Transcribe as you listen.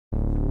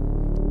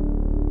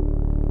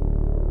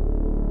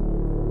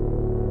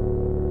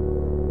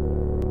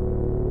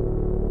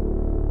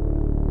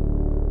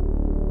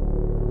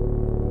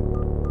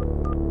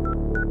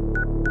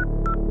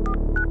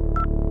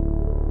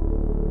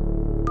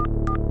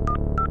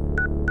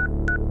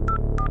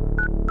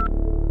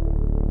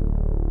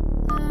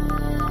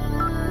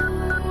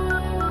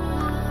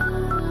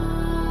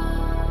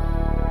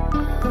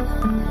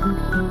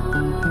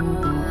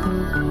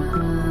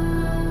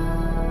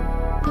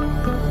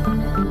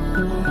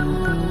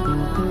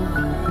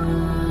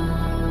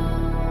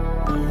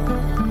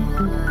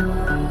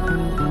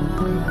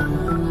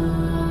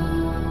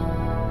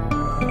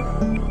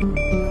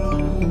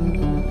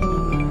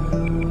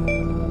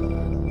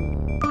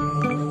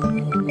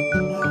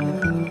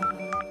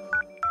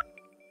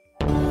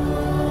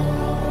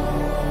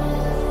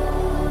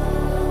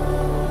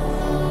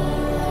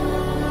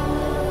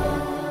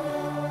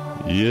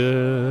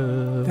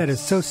is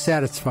so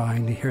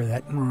satisfying to hear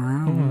that.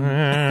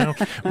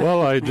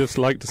 Well, I'd just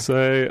like to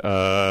say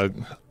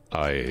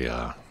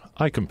I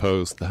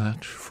composed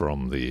that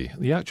from the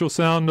actual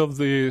sound of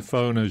the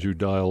phone as you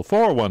dial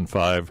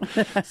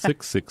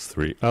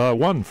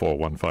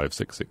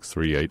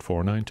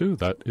 415-663-8492.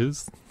 That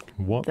is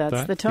what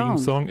that the tone.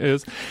 theme song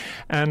is.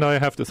 And I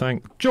have to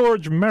thank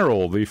George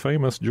Merrill, the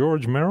famous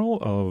George Merrill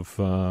of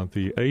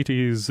the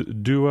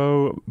 80s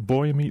duo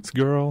Boy Meets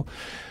Girl,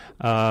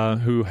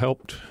 who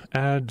helped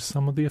add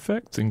some of the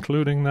effects,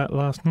 including that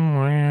last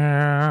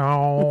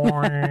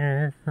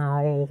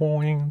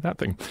that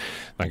thing.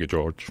 Thank you,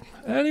 George.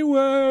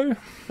 Anyway,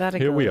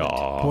 here we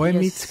are. Boy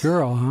Meets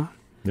Girl, huh?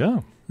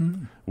 Yeah.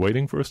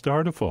 Waiting for a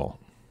star to fall.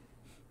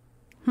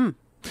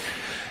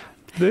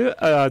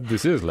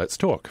 This is Let's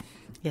Talk.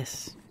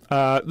 Yes.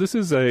 This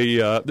is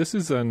a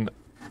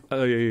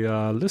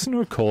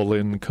listener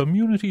call-in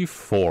community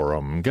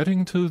forum,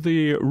 getting to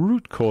the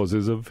root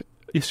causes of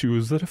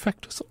issues that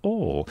affect us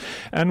all.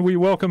 And we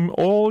welcome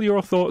all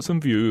your thoughts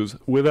and views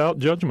without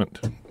judgment.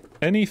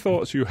 Any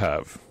thoughts you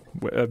have,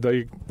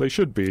 they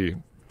should be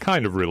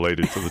kind of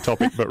related to the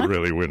topic, but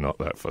really we're not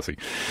that fussy.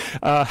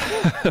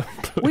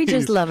 We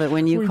just love it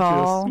when you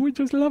call. We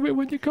just love it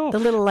when you call. The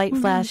little light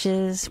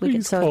flashes. We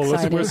get so call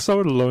excited. Us. We're so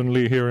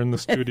lonely here in the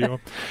studio.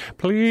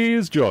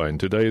 Please join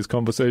today's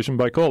conversation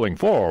by calling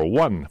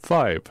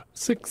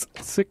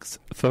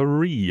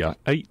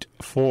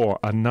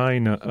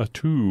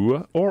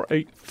 415-663-8492 or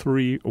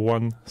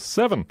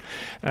 8317.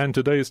 And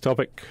today's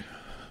topic...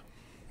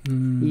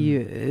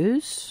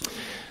 Yes...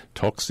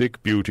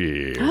 Toxic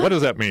beauty. What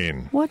does that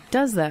mean? What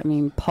does that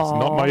mean, Paul?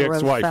 It's not my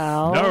ex-wife.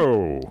 Rafael?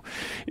 No.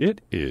 It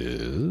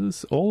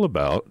is all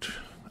about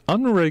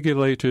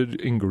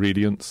unregulated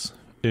ingredients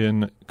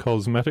in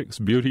cosmetics,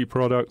 beauty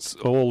products,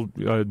 all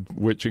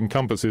which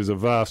encompasses a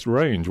vast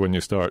range when you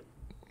start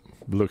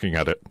looking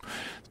at it.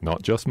 It's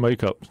not just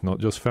makeup, it's not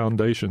just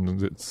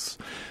foundations, it's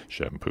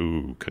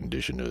shampoo,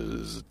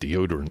 conditioners,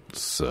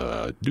 deodorants,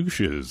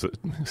 douches.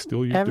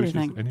 Still use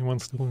everything. Douches? Anyone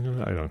still use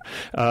that? I don't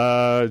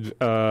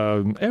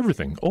know.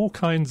 Everything. All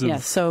kinds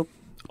of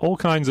all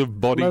kinds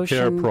of body lotion,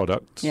 care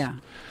products. Yeah.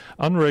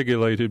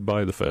 Unregulated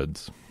by the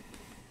feds.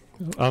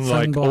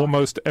 Unlike Sunblock.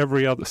 Almost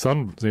every other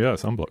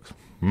sunblocks.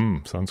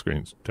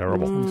 Sunscreens,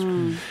 terrible.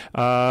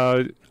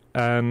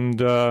 And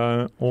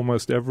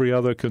almost every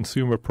other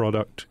consumer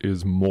product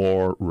is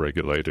more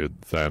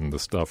regulated than the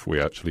stuff we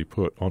actually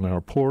put on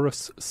our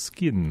porous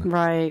skin.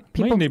 Right.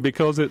 Mainly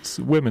because it's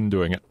women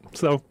doing it.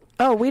 So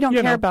we don't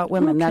care about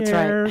women. That's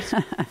cares?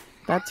 right.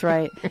 That's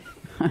right.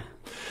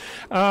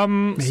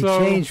 May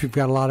change. We've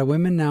got a lot of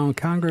women now in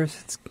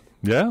Congress.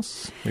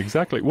 Yes,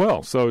 exactly.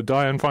 Well, so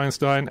Dianne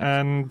Feinstein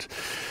and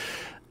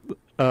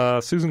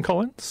Susan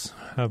Collins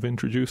have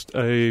introduced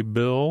a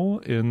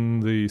bill in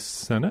the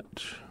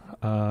Senate,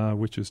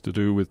 which is to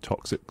do with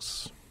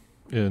toxics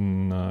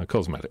in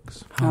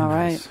cosmetics. All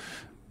right.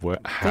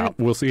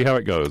 We'll see how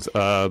it goes.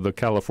 The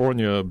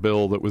California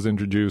bill that was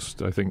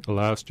introduced, I think,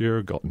 last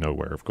year got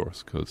nowhere, of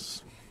course,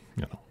 because,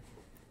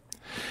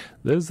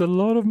 there's a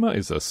lot of money.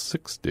 It's a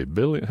 $60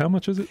 billion. How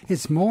much is it?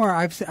 It's more.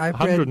 I've read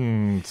 100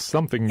 and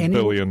something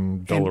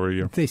billion a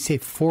year. They say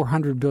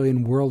 $400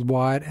 billion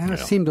worldwide, and it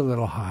seemed a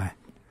little high.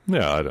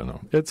 Yeah, I don't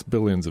know. It's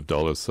billions of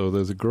dollars, so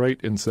there's a great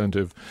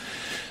incentive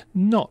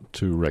not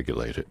to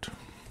regulate it,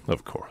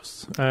 of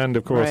course. And,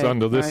 of course,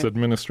 under this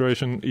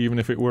administration, even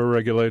if it were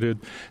regulated,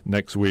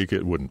 next week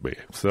it wouldn't be.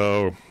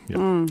 So,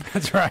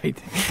 That's right.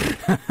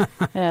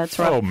 That's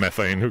right. Oh,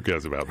 methane. Who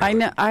cares about that? I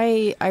know.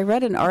 I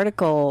read an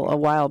article a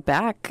while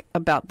back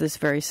about this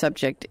very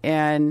subject,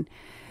 and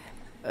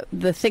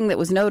the thing that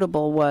was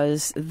notable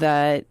was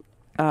that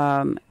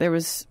there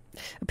was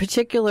a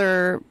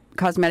particular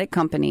cosmetic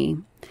company,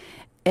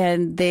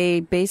 and they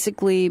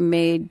basically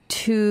made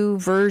two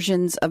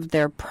versions of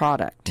their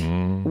product,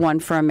 one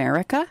for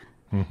America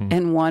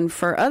and one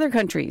for other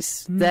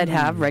countries that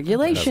have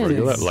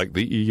regulations. Like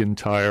the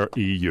entire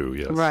EU,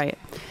 yes. Right.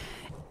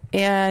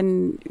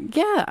 And,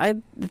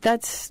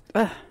 that's...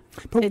 but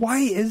why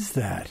is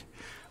that?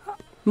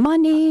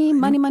 Money.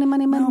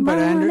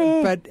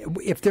 No, but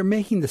if they're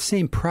making the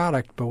same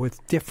product but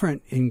with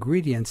different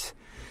ingredients,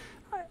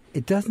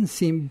 it doesn't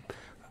seem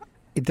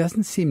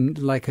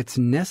like it's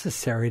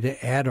necessary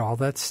to add all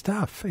that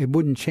stuff. It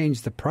wouldn't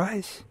change the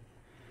price.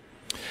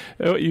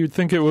 You'd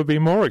think it would be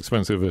more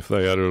expensive if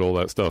they added all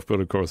that stuff, but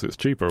of course it's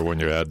cheaper when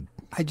you add.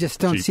 I just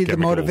don't see the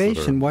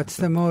motivation. What's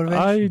the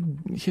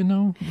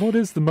motivation? What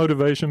is the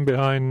motivation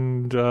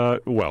behind,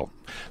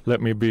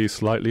 let me be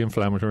slightly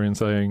inflammatory in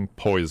saying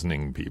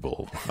poisoning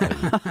people.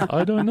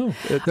 I don't know.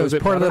 Those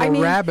poor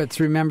little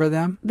rabbits, remember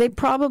them? They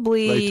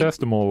test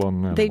them all on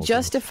animals. They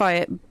justify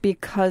it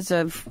because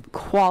of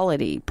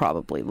quality,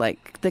 probably,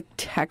 like the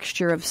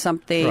texture of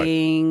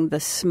something,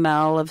 the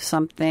smell of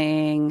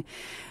something,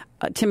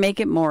 to make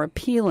it more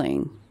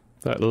appealing.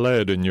 That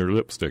lead in your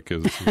lipstick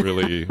is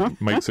really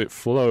makes it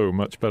flow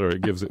much better.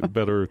 It gives it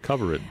better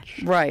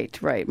coverage.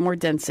 Right. More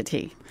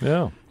density.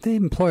 Yeah. They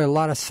employ a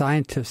lot of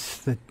scientists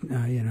that,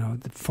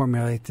 that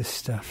formulate this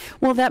stuff.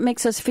 Well, that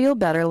makes us feel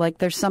better, like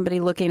there's somebody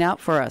looking out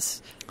for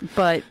us,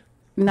 but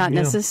not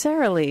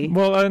necessarily.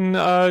 Well, and,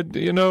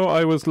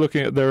 I was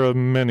looking at, there are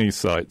many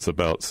sites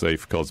about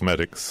safe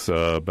cosmetics,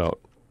 about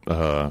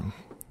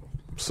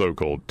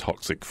so-called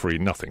toxic-free,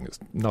 nothing,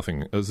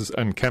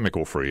 and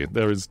chemical-free.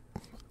 There is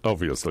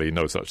obviously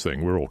no such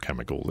thing. We're all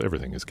chemicals.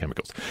 Everything is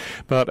chemicals.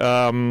 But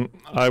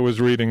I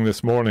was reading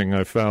this morning,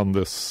 I found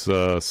this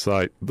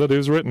site that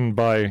is written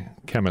by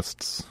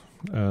chemists.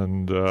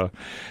 And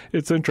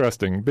it's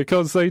interesting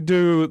because they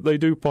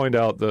do point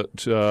out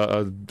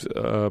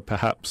that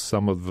perhaps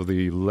some of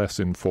the less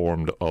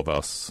informed of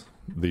us,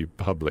 the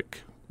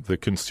public, the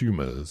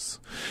consumers,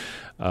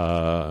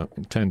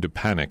 tend to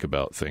panic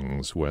about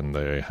things when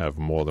they have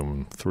more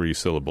than 3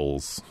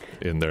 syllables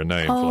in their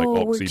names, like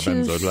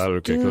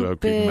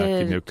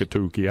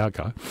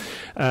oxybenzodiazepine,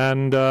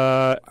 and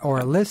or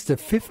a list of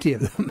 50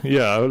 of them.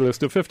 Yeah, a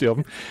list of 50 of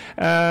them.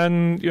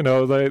 And,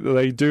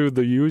 they do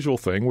the usual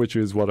thing, which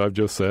is what I've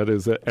just said,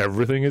 is that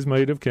everything is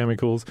made of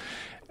chemicals.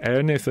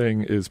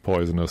 Anything is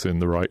poisonous in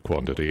the right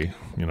quantity.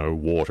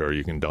 Water,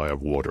 you can die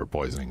of water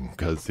poisoning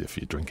because if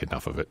you drink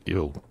enough of it,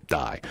 you'll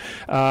die.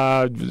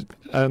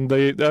 And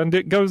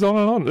it goes on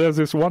and on. There's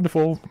this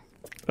wonderful,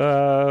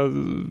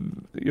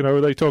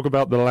 they talk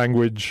about the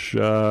language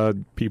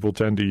people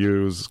tend to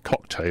use.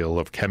 Cocktail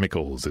of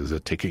chemicals is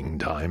a ticking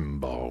time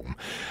bomb.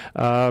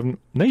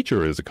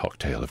 Nature is a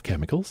cocktail of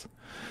chemicals.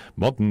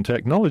 Modern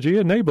technology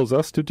enables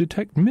us to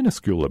detect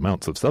minuscule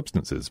amounts of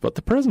substances, but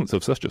the presence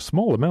of such a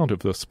small amount of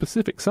the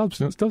specific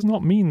substance does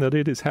not mean that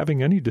it is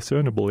having any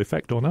discernible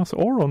effect on us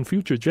or on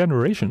future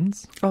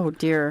generations. Oh,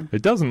 dear.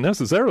 It doesn't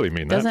necessarily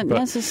mean that. Doesn't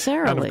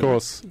necessarily. And, of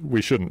course,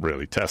 we shouldn't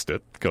really test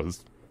it,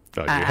 because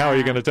how are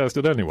you going to test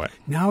it anyway?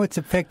 Now it's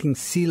affecting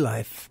sea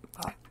life.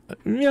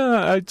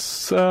 Yeah,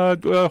 it's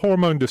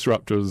hormone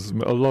disruptors.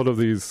 A lot of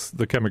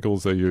the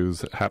chemicals they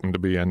use happen to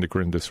be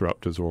endocrine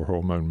disruptors or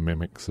hormone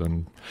mimics.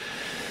 And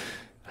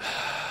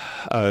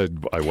I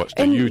watched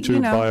a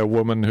YouTube by a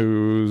woman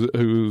who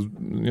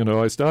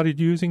I started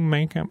using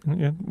makeup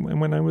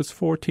when I was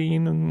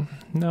 14, and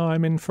now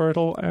I'm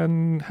infertile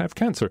and have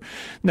cancer.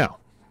 Now,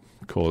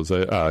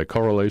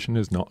 correlation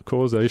is not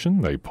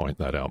causation. They point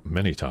that out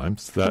many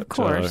times. That, of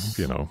course.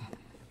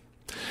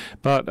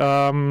 But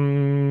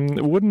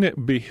wouldn't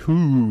it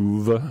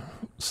behoove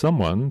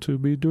someone to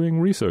be doing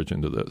research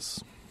into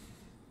this?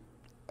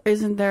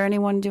 Isn't there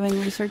anyone doing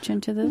research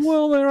into this?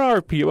 Well, there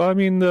are people. I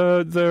mean,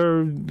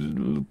 there are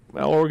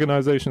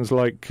organizations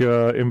like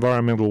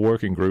Environmental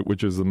Working Group,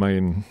 which is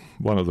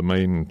one of the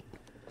main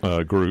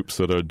groups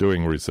that are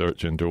doing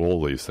research into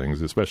all these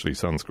things, especially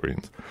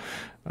sunscreens.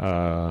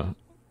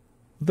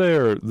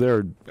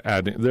 They're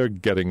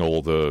getting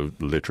all the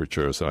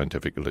literature,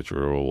 scientific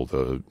literature, all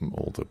the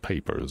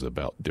papers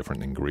about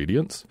different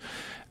ingredients,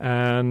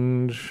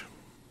 and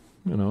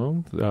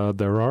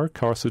there are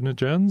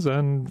carcinogens,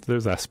 and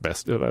there's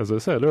asbestos. As I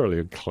said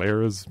earlier,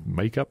 Claire's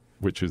makeup,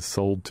 which is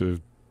sold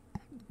to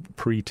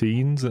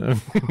preteens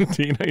and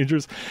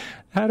teenagers,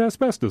 had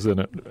asbestos in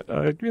it.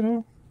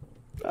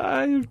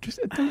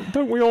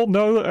 Don't we all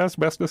know that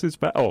asbestos is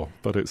bad? Oh,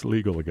 but it's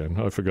legal again.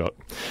 I forgot.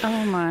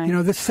 Oh, my.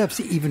 This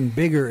stuff's even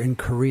bigger in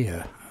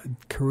Korea.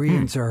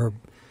 Koreans are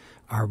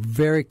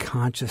very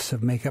conscious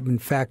of makeup. In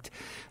fact,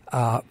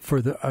 for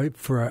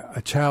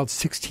a child's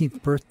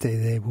 16th birthday,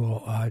 they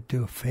will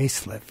do a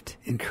facelift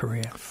in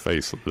Korea.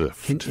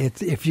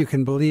 Facelift. If you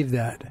can believe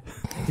that.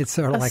 It's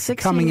sort of like a 16-year-old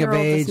coming of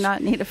age. does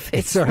not need a facelift.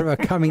 It's sort of a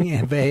coming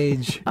of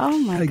age. Oh,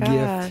 my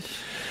gosh. Gift.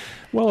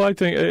 Well, I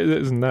think,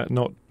 isn't that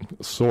not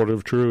sort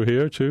of true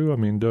here too? I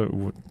mean,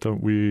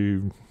 don't we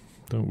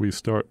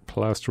start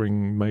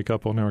plastering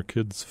makeup on our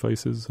kids'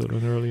 faces at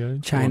an early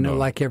age? China,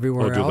 like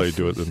everywhere else, or do they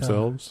do it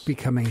themselves?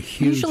 Becoming a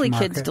huge Usually,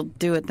 market. kids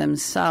do it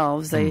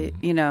themselves. They,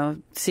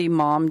 see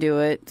mom do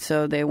it,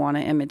 so they want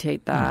to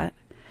imitate that.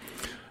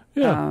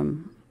 Yeah.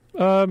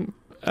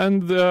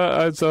 And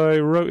as I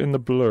wrote in the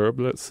blurb,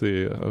 let's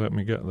see. Let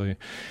me get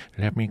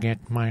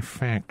my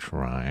facts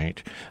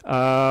right.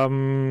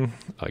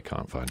 I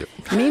can't find it.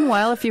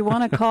 Meanwhile, if you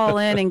want to call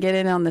in and get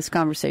in on this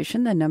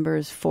conversation, the number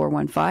is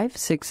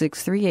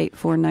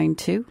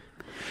 415-663-8492.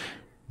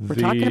 We're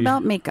talking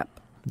about makeup.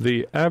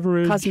 The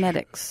average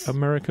cosmetics.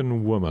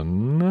 American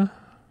woman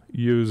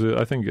uses,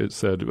 I think it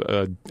said,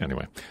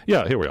 anyway.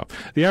 Yeah, here we are.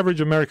 The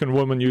average American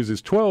woman uses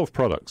 12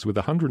 products with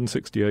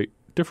 168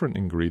 different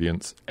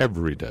ingredients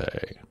every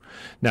day.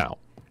 Now,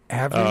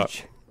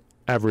 average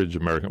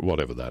American,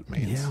 whatever that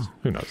means. Yeah.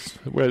 Who knows?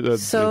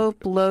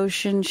 Soap,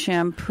 lotion,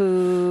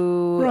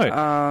 shampoo,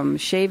 right.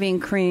 Shaving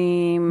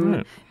cream,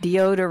 right.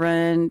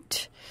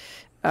 Deodorant,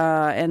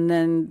 and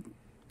then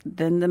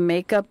the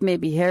makeup,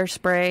 maybe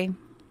hairspray,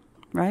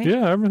 right?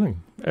 Yeah,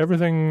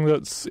 everything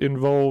that's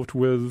involved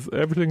with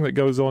everything that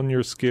goes on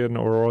your skin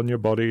or on your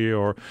body,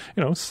 or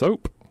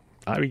soap.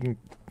 I mean,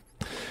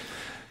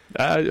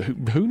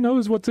 Who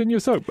knows what's in your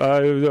soap?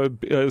 Here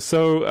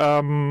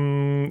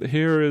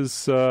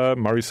is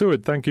Murray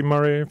Seward. Thank you,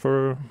 Murray,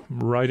 for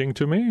writing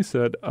to me. He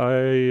said,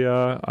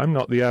 I'm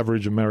not the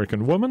average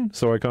American woman,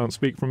 so I can't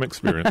speak from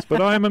experience,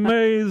 but I'm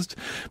amazed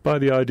by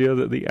the idea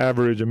that the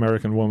average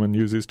American woman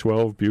uses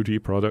 12 beauty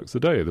products a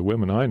day. The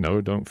women I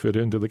know don't fit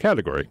into the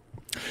category.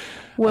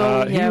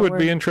 Well, he would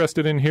be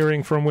interested in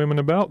hearing from women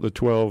about the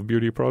 12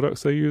 beauty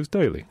products they use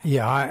daily.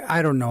 Yeah,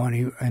 I don't know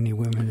any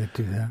women that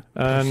do that.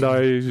 And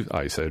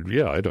I said,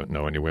 yeah, I don't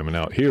know any women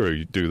out here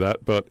who do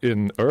that, but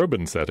in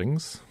urban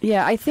settings.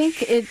 Yeah, I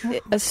think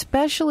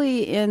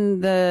especially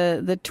in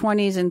the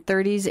 20s and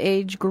 30s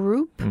age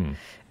group,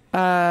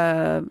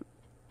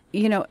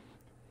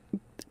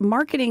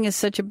 marketing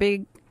is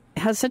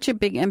has such a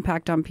big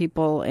impact on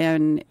people,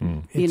 and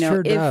It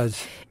sure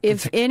does.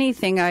 If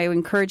anything, I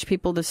encourage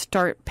people to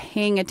start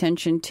paying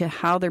attention to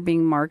how they're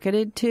being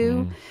marketed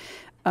to.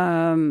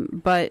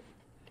 But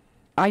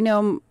I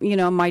know,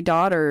 my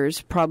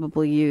daughters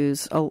probably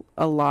use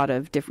a lot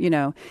of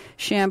different,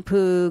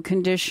 shampoo,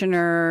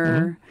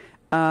 conditioner,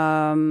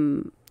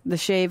 the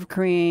shave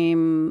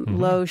cream,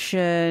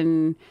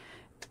 lotion,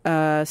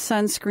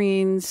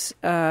 sunscreens,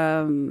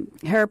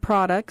 hair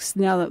products.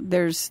 Now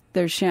there's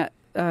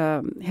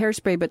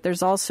hairspray, but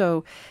there's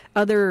also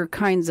other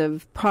kinds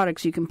of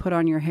products you can put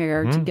on your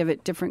hair to give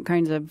it different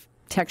kinds of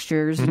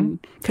textures and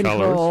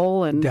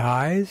control colors. And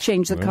dyes,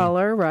 change the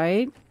color,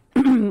 right?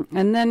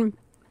 and then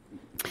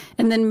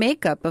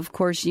makeup. Of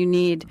course, you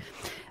need.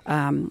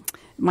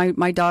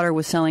 My daughter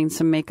was selling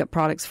some makeup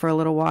products for a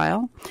little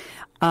while.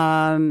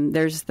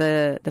 There's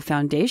the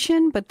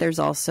foundation, but there's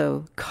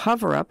also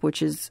Cover Up,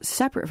 which is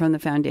separate from the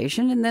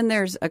foundation. And then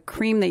there's a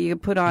cream that you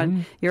put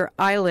on your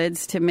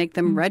eyelids to make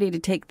them ready to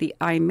take the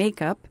eye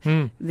makeup,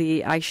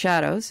 the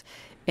eyeshadows,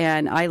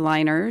 and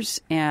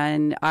eyeliners,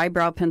 and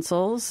eyebrow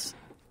pencils,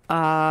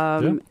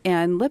 and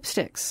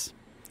lipsticks.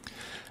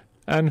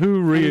 And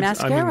who reads? And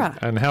mascara.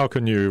 And how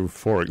can you,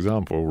 for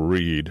example,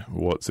 read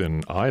what's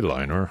in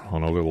eyeliner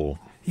on a little...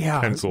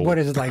 pencil. What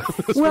is it like?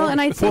 Well,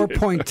 and I think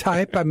 4-point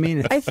type. I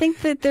mean, I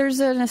think that there's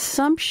an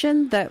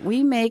assumption that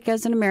we make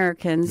as an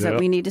Americans that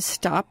we need to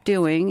stop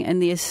doing,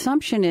 and the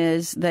assumption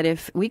is that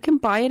if we can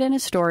buy it in a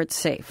store, it's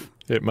safe.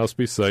 It must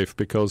be safe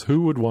because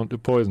who would want to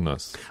poison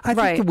us? I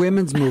think the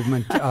women's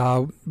movement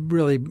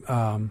really.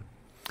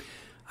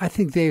 I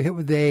think they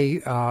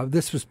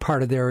this was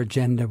part of their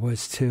agenda,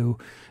 was to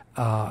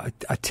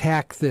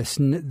attack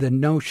the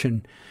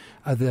notion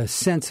of the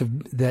sense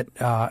of that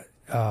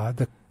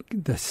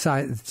the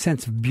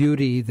sense of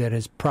beauty that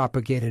is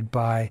propagated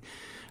by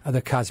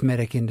the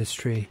cosmetic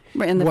industry,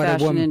 in the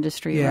fashion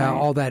industry. Yeah, right.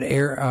 all that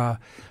air,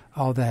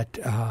 all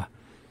that.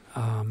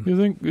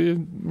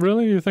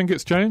 You think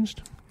it's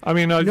changed? I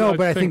mean,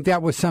 I think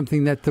that was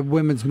something that the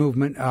women's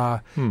movement.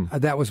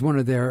 That was one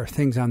of their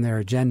things on their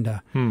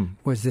agenda.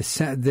 Was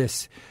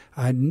this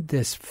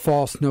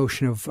false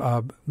notion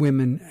of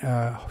women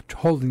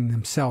holding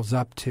themselves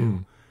up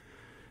to.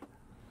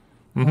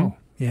 Oh,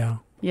 yeah.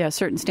 Yeah,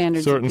 certain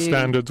standards.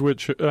 Standards,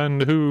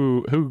 and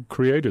who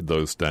created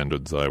those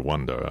standards, I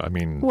wonder. I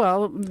mean...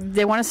 Well,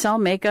 they want to sell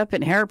makeup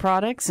and hair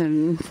products,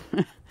 and...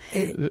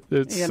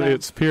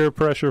 It's peer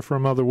pressure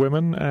from other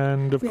women,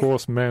 and of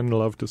course men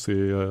love to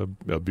see a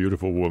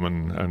beautiful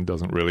woman and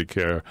doesn't really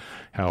care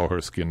how her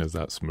skin is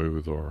that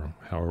smooth or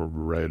how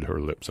red her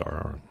lips are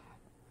or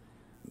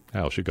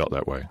how she got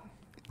that way,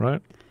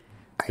 right?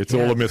 It's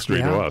all a mystery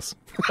to us.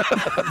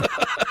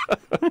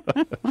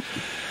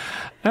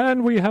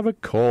 And we have a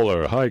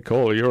caller. Hi,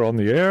 caller. You're on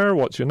the air.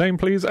 What's your name,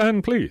 please?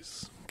 And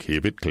please,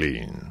 keep it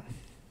clean.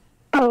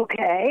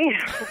 Okay.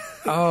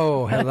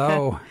 Oh,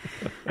 hello.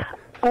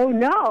 Oh,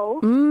 no.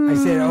 I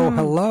said, oh,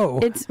 hello.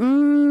 It's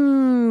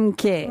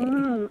okay.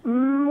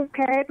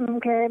 Okay.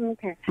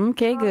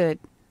 Okay, good.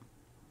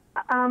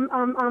 I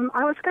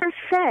was going to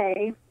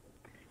say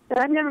that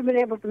I've never been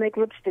able to make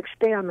lipstick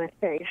stay on my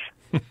face.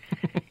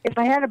 If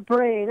I had a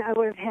brain, I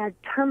would have had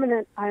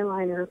permanent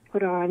eyeliner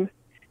put on.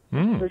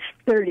 I was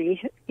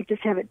 30. You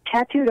just have it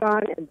tattooed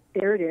on, and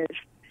there it is.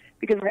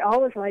 Because I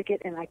always like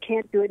it, and I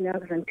can't do it now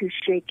because I'm too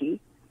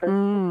shaky for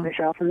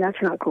myself, and that's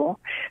not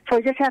cool. So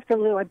I just have to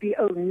live. I'd be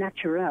au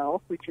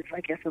naturel, which is, I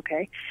guess,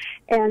 okay.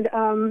 And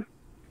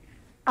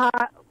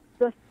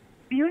the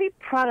beauty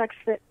products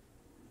that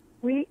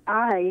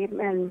I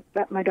and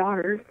that my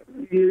daughter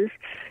use,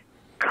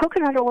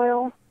 coconut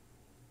oil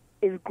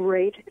is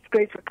great. It's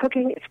great for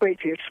cooking. It's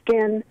great for your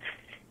skin.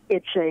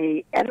 It's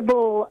a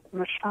edible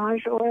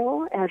massage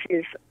oil, as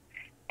is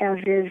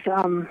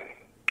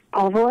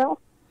olive oil.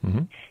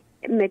 Mm-hmm.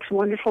 It makes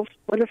wonderful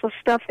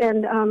stuff.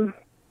 And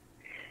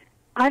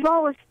I've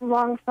always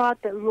long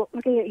thought that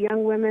looking at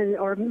young women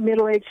or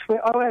middle-aged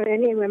or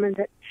any women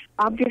that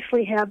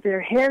obviously have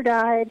their hair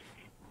dyed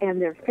and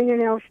their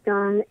fingernails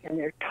done and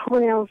their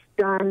toenails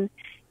done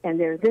and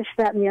their this,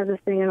 that, and the other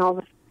thing and all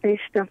the face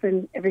stuff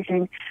and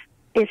everything,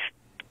 it's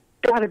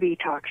got to be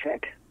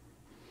toxic.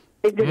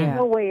 There's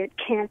no way it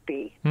can't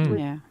be.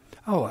 Yeah.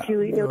 Oh, if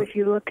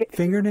you look at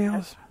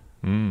fingernails,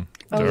 terrible.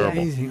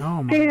 amazing.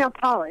 Oh my! Fingernail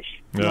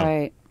polish, Yeah.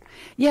 Right.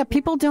 Yeah,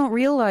 people don't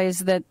realize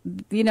that,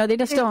 they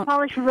just nail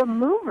polish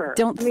remover.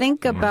 don't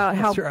think about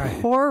how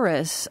right.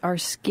 porous our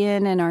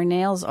skin and our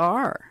nails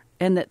are,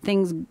 and that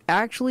things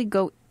actually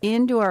go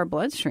into our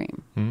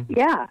bloodstream.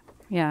 Yeah.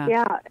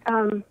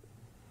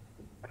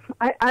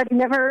 I've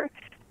never.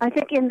 I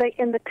think in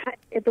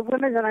the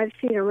women that I've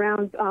seen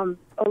around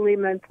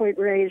Olima and Point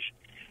Reyes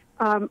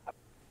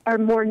are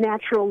more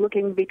natural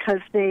looking because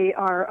they're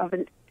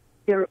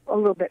a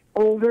little bit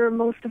older,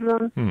 most of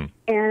them,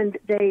 and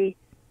they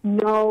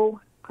know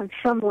on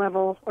some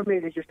level, or maybe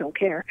they just don't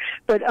care,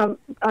 but on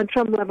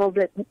some level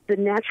that the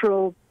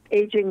natural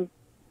aging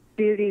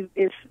beauty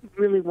is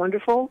really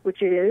wonderful,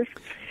 which it is,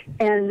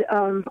 and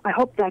I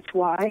hope that's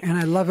why. And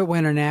I love it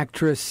when an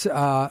actress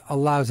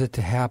allows it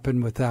to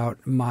happen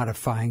without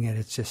modifying it.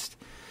 It's just,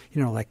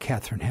 like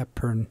Katharine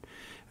Hepburn.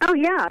 Oh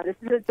yeah,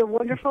 the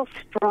wonderful,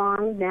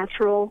 strong,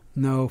 natural.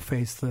 No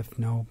facelift,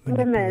 no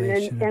women,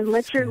 manipulation. and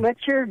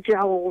let your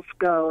jowls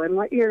go, and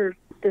let your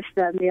this,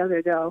 that, and the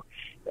other go.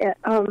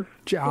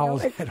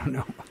 Jowls, I don't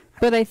know.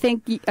 But I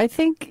think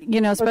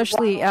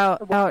especially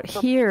out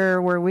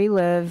here where we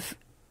live,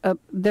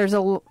 there's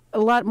a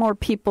lot more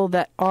people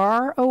that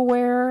are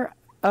aware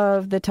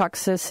of the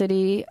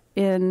toxicity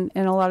in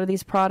a lot of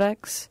these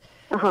products.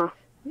 But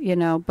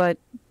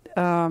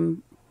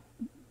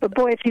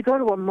boy, if you go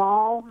to a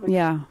mall, which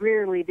you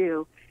rarely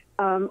do,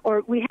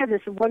 or we had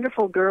this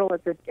wonderful girl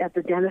at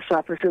the dentist's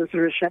office who was a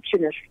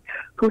receptionist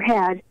who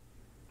had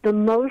the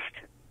most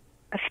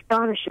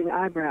astonishing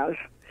eyebrows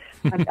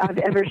I've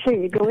ever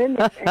seen. You go in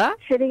there, and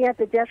sitting at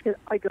the desk, and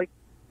I go,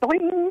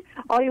 boing!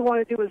 All you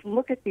want to do is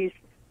look at these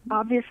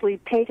obviously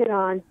painted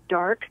on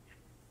dark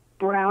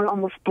brown,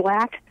 almost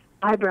black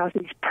eyebrows,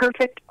 these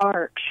perfect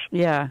arcs.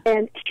 Yeah.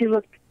 And she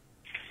looked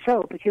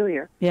so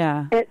peculiar.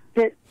 Yeah.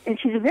 And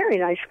she's a very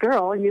nice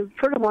girl, and you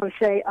sort of want to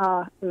say,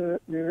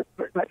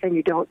 but then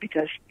you don't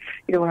because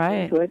you don't want to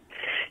get into it.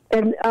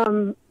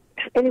 And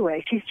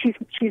anyway, she's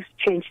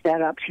changed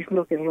that up. She's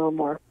looking a little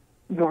more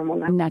normal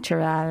now.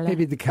 Natural.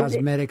 Maybe the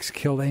cosmetics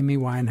killed Amy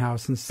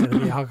Winehouse instead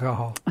of the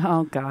alcohol.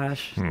 Oh,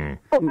 gosh.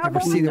 Never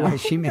see the way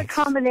she makes. It's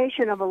a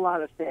combination of a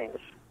lot of things.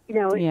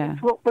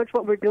 It's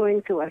what we're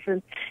doing to us.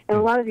 And a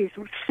lot of these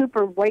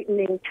super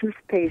whitening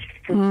toothpaste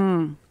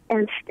and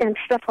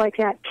stuff like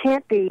that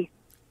can't be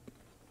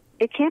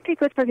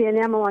good for the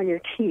enamel on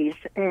your teeth,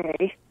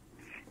 A.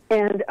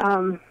 And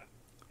a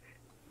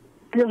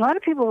lot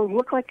of people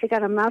look like they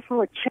got a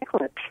mouthful of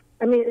chiclets.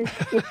 I mean,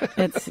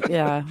 it's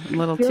a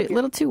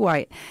little too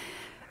white.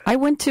 I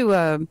went to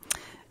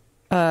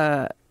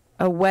a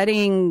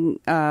wedding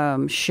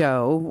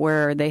show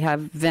where they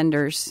have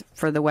vendors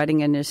for the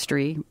wedding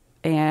industry,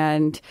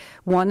 and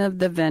one of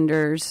the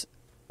vendors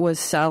was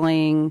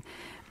selling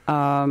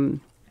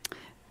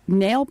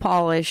nail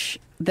polish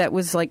that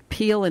was like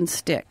peel and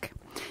stick.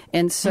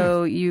 And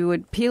so you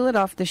would peel it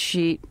off the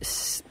sheet,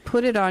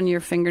 put it on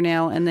your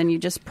fingernail, and then you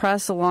just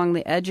press along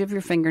the edge of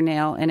your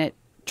fingernail, and it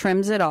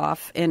trims it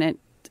off. And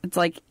it's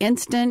like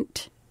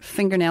instant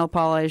fingernail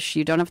polish.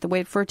 You don't have to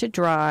wait for it to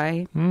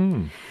dry.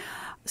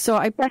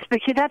 So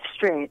that's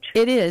strange.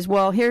 It is.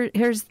 Well,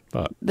 here's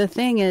the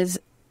thing is,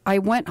 I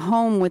went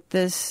home with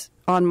this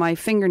on my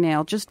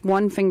fingernail, just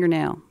one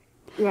fingernail.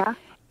 Yeah.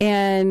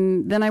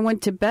 And then I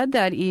went to bed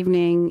that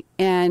evening,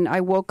 and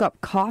I woke up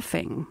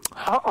coughing.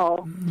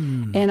 Uh-oh.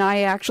 And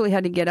I actually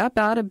had to get up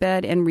out of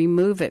bed and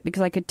remove it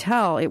because I could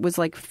tell it was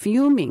like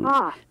fuming.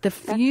 The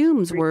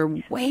fumes were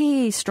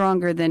way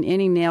stronger than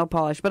any nail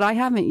polish. But I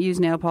haven't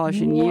used nail polish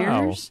in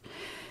years.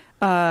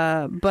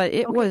 But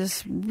it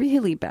was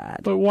really bad.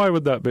 But why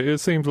would that be? It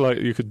seems like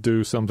you could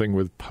do something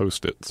with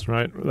Post-its,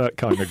 right? That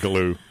kind of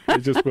glue. You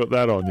just put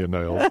that on your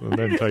nails and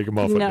then take them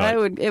off at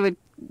night. It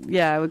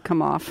would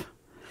come off.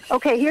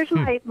 Okay, here's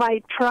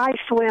my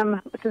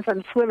Tri-Swim, since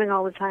I'm swimming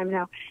all the time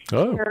now,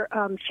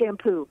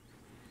 shampoo.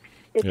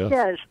 It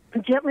says,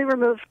 gently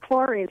removes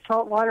chlorine,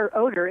 saltwater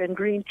odor, and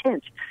green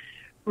tint.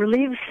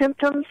 Relieves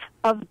symptoms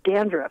of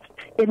dandruff.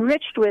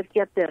 Enriched with,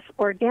 get this,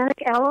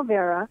 organic aloe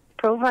vera,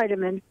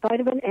 provitamin,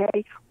 vitamin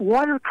A,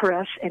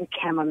 watercress, and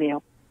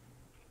chamomile.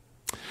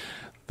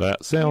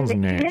 That sounds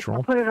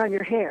natural. Put it on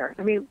your hair.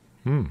 I mean...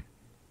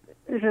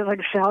 Is it like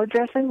salad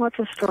dressing? What's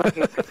the story?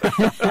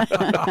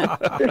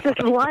 There's this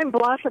lime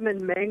blossom and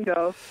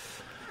mango.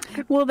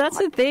 Well, that's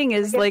the thing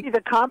is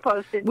the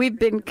compost. We've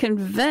been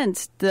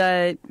convinced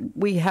that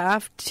we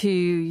have to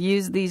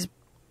use these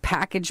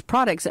packaged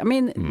products. I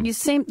mean, the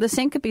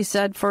same could be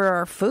said for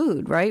our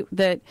food, right?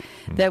 That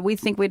we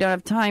think we don't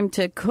have time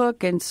to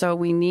cook, and so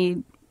we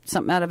need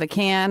something out of a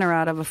can or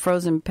out of a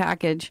frozen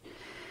package,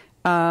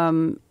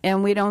 and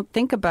we don't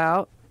think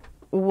about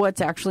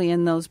what's actually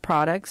in those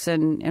products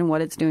and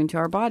what it's doing to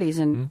our bodies.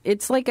 And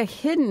it's like a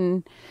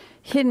hidden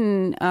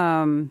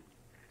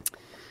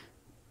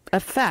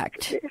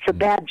effect. It's a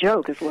bad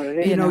joke is what it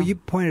is. You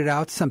pointed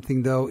out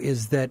something, though,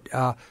 is that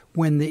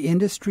when the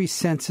industry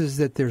senses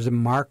that there's a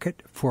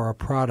market for a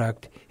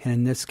product, and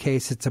in this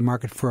case it's a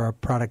market for a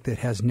product that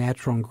has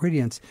natural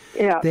ingredients,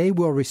 they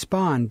will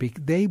respond.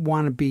 They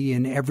want to be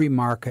in every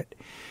market.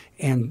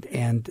 and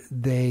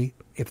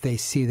if they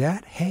see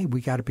that, hey,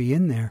 we got to be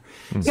in there.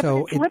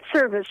 So it's lip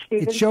service,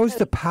 Stephen. It shows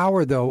the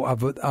power, though,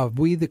 of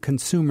we, the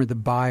consumer, the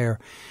buyer.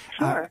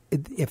 Sure.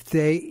 If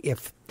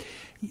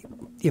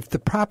the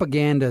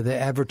propaganda, the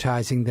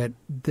advertising that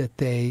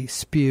they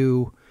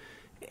spew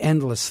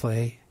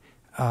endlessly,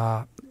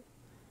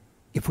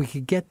 if we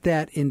could get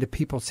that into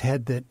people's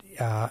head that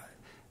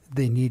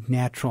they need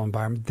natural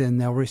environment, then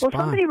they'll respond.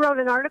 Well, somebody wrote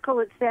an article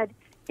that said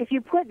if you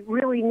put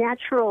really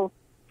natural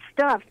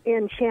stuff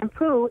in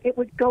shampoo, it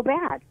would go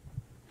bad.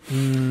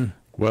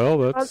 Well,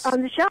 that's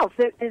on the shelf.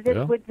 That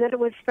it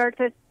would start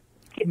to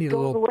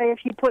go away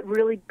if you put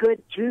really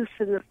good juice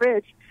in the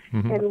fridge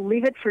and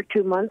leave it for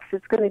 2 months.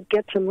 It's going to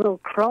get some little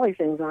crawly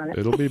things on it.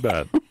 It'll be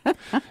bad.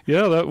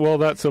 Yeah,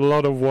 that's a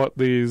lot of what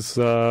these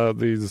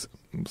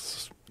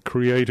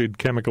created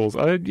chemicals.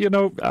 I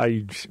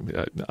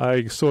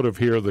sort of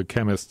hear the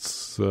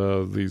chemists,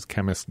 these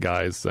chemist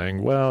guys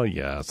saying, well,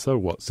 yeah, so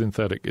what?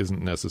 Synthetic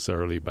isn't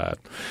necessarily bad.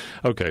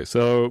 Okay,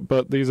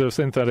 but these are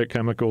synthetic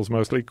chemicals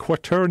mostly.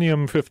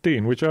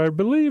 Quaternium-15, which I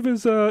believe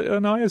is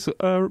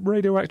a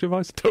radioactive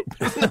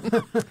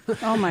isotope.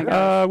 Oh, my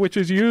God. Which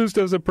is used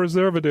as a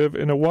preservative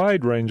in a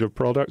wide range of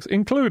products,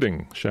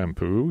 including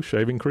shampoo,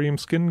 shaving cream,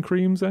 skin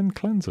creams, and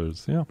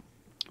cleansers. Yeah.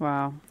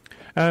 Wow.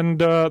 And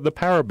the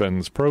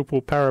parabens,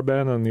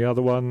 propylparaben and the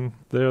other one,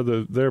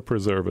 they're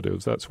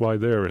preservatives. That's why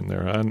they're in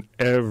there. And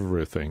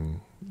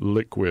everything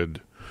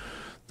liquid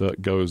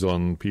that goes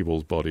on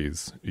people's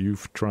bodies, you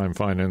try and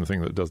find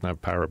anything that doesn't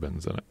have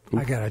parabens in it.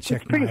 I got to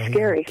check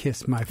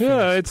kiss my face.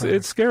 Yeah,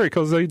 it's scary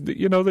because they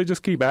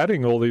just keep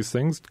adding all these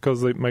things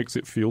because it makes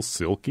it feel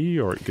silky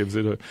or it gives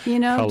it a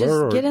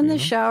color. Just get in the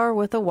shower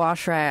with a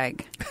wash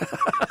rag.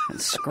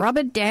 Scrub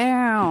it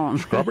down.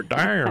 Scrub it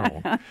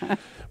down.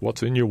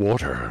 What's in your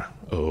water?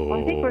 Oh.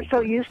 Well, I think we're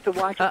so used to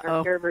washing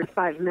our hair every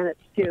 5 minutes,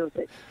 too,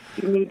 that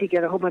you need to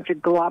get a whole bunch of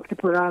glop to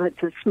put on it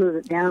to smooth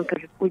it down,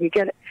 because when you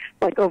get it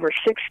like over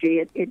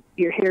 60,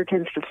 your hair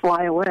tends to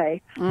fly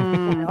away.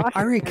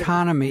 Our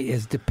economy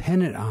is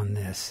dependent on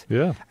this.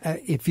 Yeah.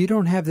 If you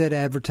don't have that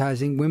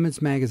advertising,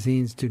 women's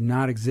magazines do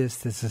not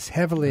exist. This is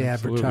heavily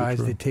advertised.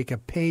 True. They take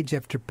up page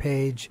after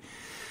page.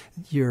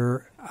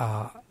 The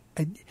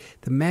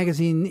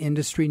magazine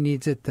industry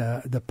needs it,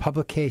 the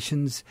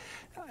publications,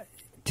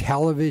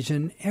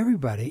 television,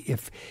 everybody.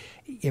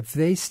 If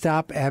they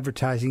stop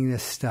advertising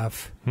this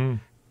stuff,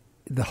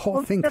 the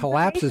whole thing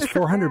collapses.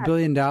 $400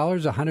 billion,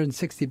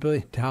 $160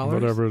 billion.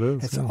 Whatever it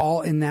is. It's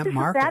all in that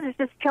market. That is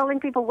just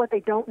telling people what they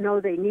don't know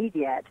they need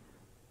yet.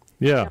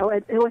 Yeah.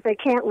 And what they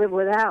can't live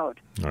without.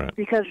 Right.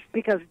 Because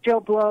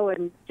Joe Blow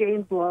and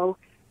Jane Blow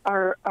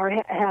are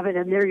have it,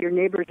 and they're your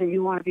neighbors, and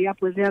you want to be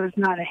up with them. It's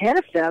not ahead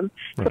of them.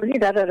 Right. So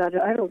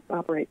I don't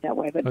operate that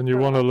way. But and you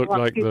want to look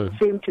like You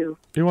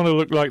want to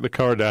look like the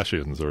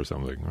Kardashians or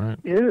something, right?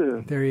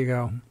 Ew. There you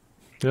go.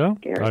 Yeah,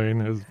 Scary. I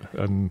mean,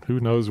 and who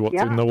knows what's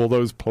in all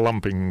those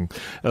plumping?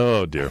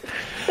 Oh dear.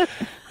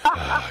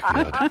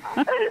 God.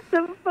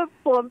 The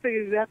plumping,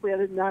 exactly. I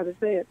didn't know how to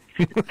say it.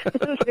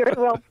 Very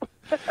well.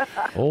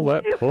 All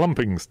that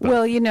plumping stuff.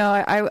 Well,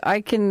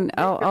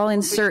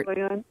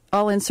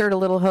 I'll insert a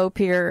little hope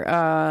here.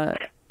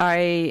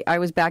 I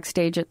was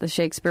backstage at the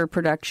Shakespeare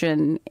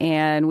production,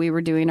 and we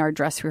were doing our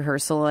dress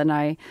rehearsal, and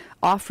I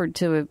offered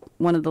to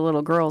one of the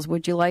little girls,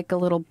 "Would you like a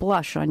little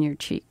blush on your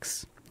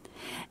cheeks?"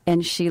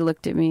 And she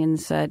looked at me and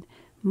said,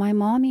 "My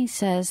mommy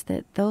says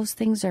that those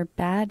things are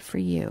bad for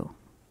you."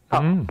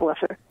 Oh, bless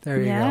her. There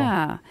you go.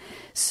 Yeah.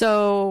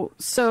 So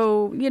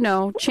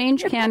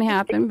change can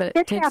happen, but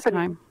it takes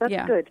time.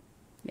 That's good.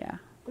 Yeah.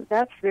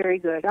 That's very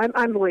good.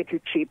 I'm way too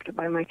cheap to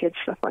buy my kids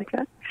stuff like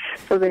that,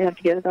 so they have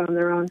to get it on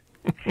their own.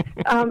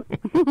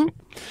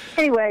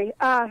 Anyway,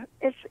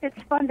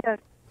 it's fun to.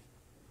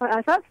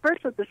 I thought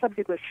first that the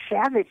subject was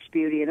savage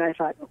beauty, and I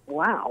thought,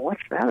 wow, what's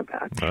that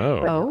about?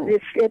 Oh.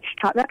 It's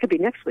that could be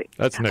next week.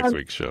 That's next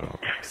week's show.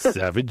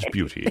 Savage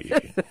Beauty,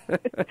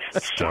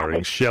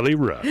 starring Shelley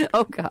Rudd.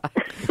 Oh, God.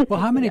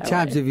 Well, how many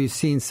times have you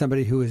seen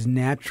somebody who is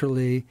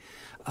naturally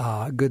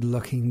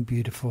good-looking,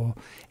 beautiful,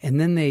 and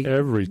then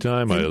Every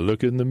time I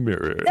look in the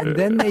mirror. And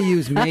then they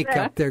use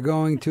makeup. They're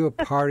going to a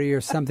party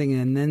or something,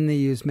 and then they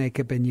use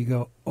makeup, and you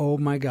go, oh,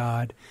 my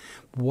God,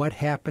 what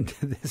happened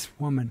to this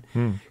woman?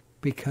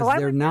 Because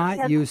they're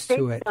not used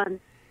to it.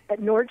 At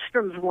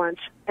Nordstrom's once,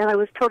 and I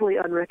was totally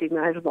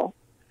unrecognizable.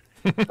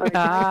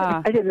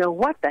 I didn't know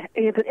what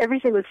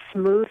everything was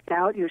smoothed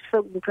out. You were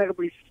so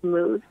incredibly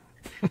smooth.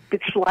 You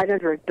could slide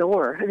under a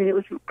door. I mean, it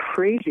was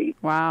crazy.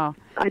 Wow.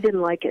 I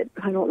didn't like it.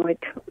 I don't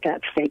like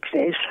that fake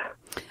face.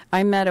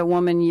 I met a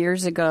woman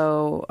years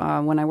ago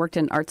when I worked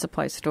in an art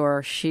supply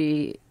store.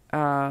 She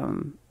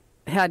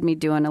had me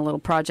doing a little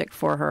project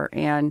for her,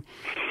 and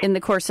in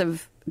the course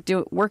of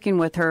working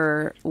with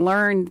her,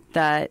 learned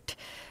that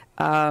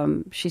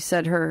she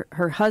said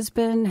her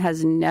husband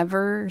has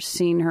never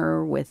seen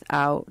her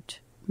without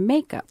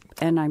makeup.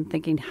 And I'm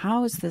thinking,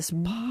 how is this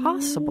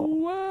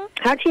possible?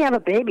 How'd she have a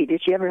baby?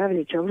 Did she ever have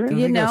any children?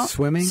 You know,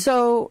 swimming?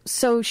 So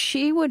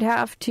she would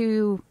have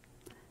to,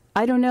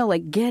 I don't know,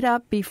 like get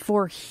up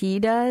before he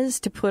does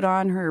to put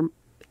on her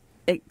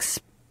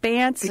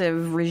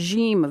expansive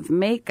regime of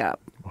makeup.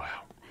 Wow.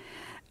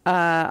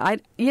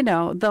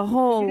 The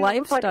whole You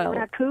lifestyle. look like a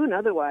raccoon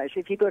otherwise.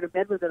 If you go to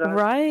bed with it on,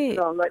 Right.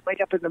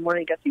 Wake up in the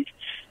morning, get these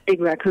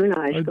big raccoon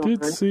eyes I going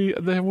did on. see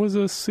there was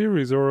a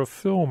series or a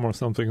film or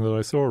something that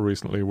I saw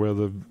recently where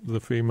the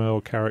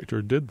female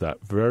character did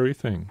that very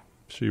thing.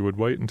 She would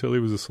wait until he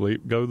was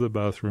asleep, go to the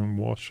bathroom,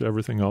 wash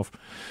everything off,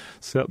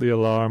 set the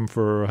alarm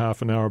for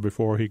half an hour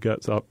before he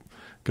gets up,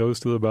 goes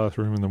to the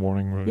bathroom in the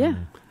morning. Yeah.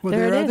 Well,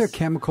 There there are it other is.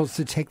 chemicals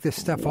to take this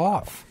stuff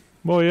off.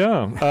 Well,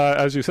 yeah.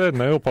 As you said,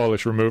 nail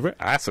polish remover,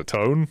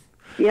 acetone.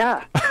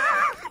 Yeah.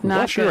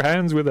 Not Wash your good.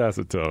 hands with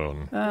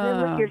acetone. And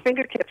then lick your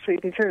fingertips so you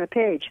can turn a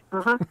page.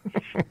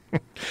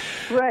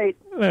 Right.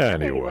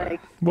 Anyway.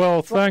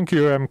 Well, thank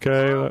you, MK.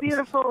 Oh,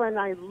 beautiful, and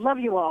I love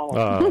you all.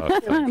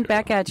 Thank you.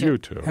 Back at you. You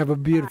too. Have a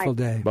beautiful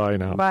day. Bye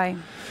now. Bye.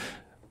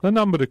 The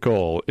number to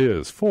call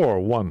is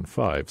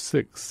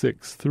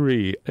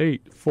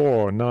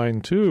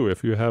 415-663-8492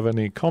 if you have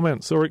any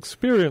comments or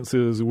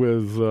experiences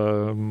with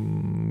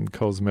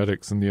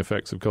cosmetics and the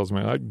effects of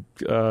cosmetics.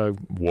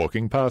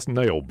 Walking past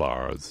nail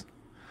bars.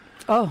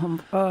 Oh.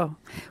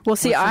 Well,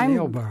 see, What's a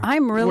nail bar?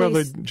 I'm really Well,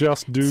 they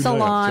just do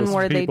salon nails.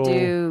 where Just they people-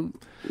 do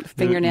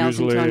fingernails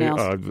and usually, toenails,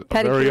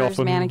 very pedicures,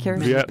 often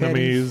manicures.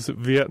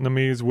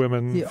 Vietnamese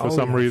women Yeah, for oh,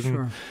 some yeah, reason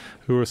sure.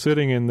 who are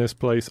sitting in this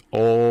place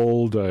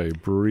all day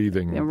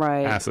breathing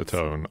Right.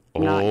 acetone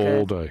Not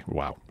all good. day.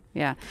 Wow.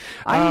 Yeah.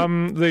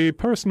 The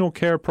Personal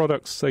Care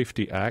Products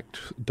Safety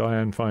Act,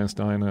 Dianne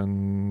Feinstein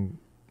and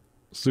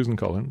Susan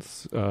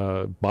Collins,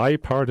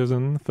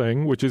 bipartisan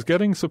thing, which is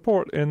getting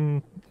support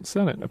in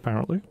Senate,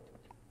 apparently.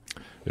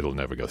 It'll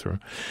never go through.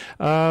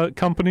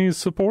 Companies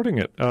supporting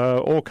it.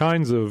 All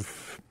kinds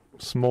of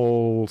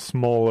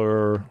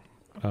smaller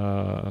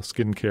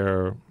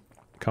skincare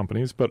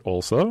companies, but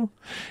also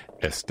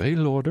Estee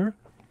Lauder,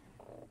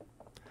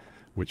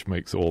 which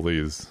makes all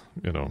these,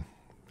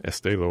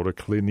 Estee Lauder,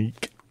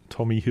 Clinique,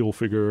 Tommy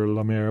Hilfiger,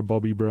 La Mer,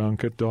 Bobbi Brown,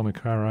 Donna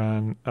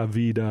Karan,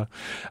 Aveda.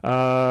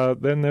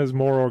 Then there's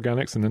more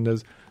organics, and then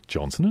there's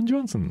Johnson &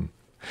 Johnson.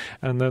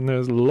 And then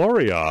there's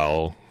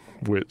L'Oreal,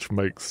 which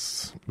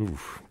makes,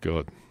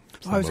 God.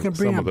 I was going to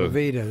bring up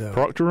Aveda, though.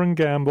 Procter &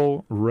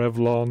 Gamble,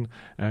 Revlon,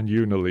 and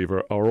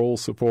Unilever are all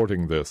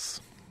supporting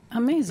this.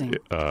 Amazing.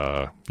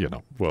 Well,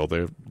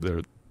 they're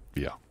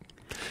yeah.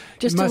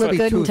 Just It to must look be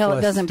good until it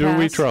toothless. doesn't Do pass.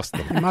 we trust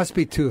them? It must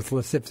be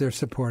toothless if they're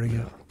supporting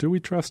it. Do we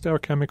trust our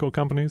chemical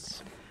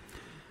companies?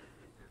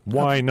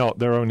 Why not?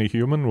 They're only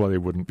human. Well, they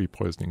wouldn't be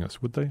poisoning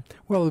us, would they?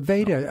 Well,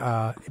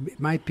 Aveda, it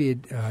might be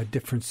a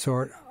different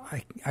sort.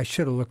 I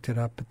should have looked it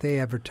up, but they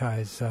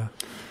advertise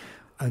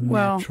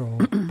natural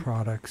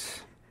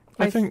products.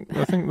 I think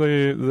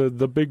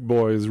the big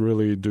boys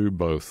really do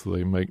both.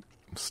 They make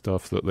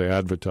stuff that they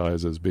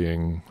advertise as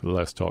being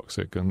less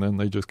toxic, and then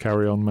they just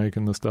carry on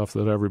making the stuff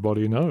that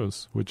everybody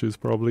knows, which is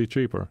probably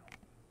cheaper.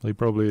 They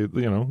probably,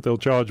 they'll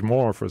charge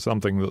more for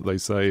something that they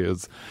say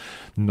is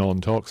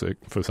non-toxic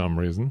for some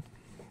reason,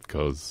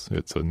 because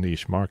it's a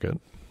niche market.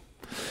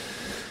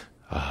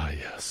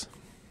 Yes.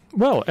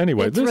 Well,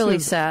 anyway, It's really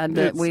sad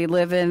that we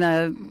live in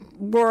a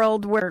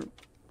world where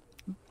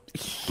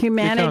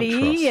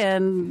humanity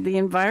and the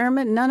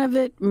environment, none of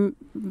it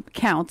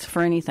counts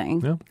for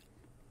anything. Yeah.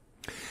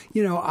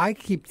 I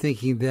keep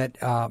thinking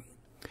that,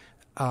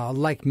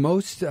 like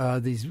most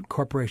these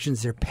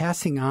corporations, they're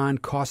passing on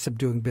costs of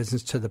doing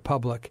business to the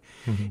public.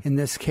 Mm-hmm. In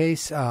this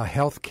case,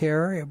 health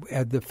care,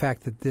 the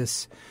fact that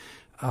this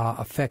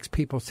affects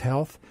people's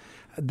health,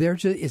 they're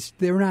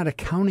not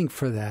accounting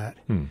for that.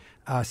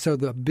 So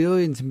the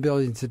billions and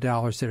billions of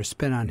dollars that are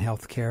spent on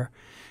health care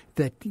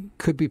that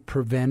could be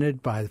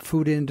prevented by the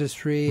food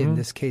industry, in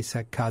this case,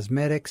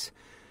 cosmetics.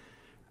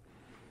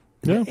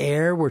 The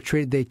air,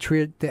 they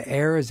treat the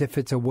air as if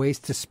it's a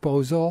waste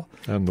disposal.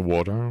 And the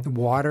water.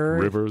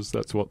 Rivers,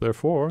 that's what they're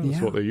for. That's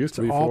what they used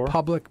to be all for.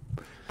 Public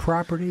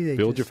property. They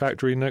Build your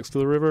factory next to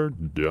the river,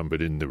 dump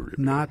it in the river.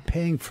 Not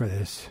paying for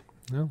this.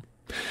 No.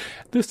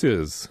 This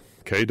is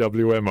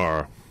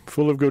KWMR,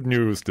 full of good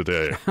news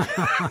today.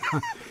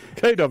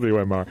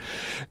 KWMR,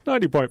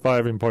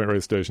 90.5 in Point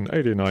Reyes Station,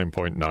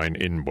 89.9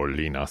 in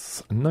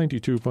Bolinas,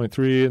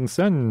 92.3 in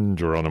San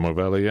Geronimo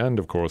Valley, and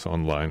of course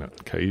online at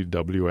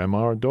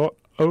kwmr.org.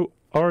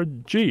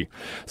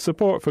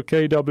 Support for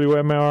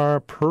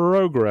KWMR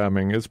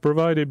programming is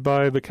provided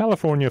by the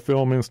California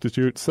Film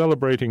Institute,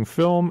 celebrating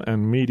film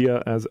and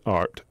media as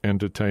art,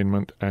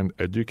 entertainment, and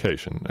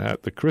education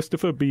at the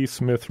Christopher B.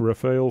 Smith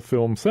Raphael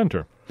Film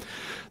Center,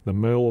 the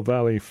Mill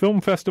Valley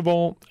Film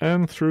Festival,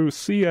 and through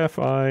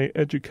CFI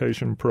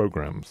education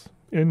programs.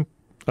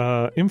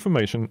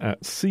 Information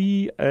at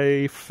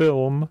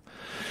cafilm.org.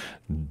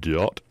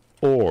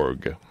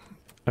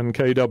 And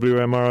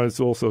KWMR is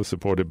also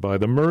supported by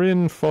the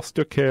Marin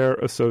Foster Care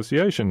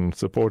Association,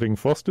 supporting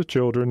foster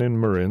children in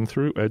Marin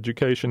through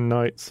education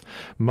nights,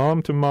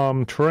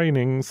 mom-to-mom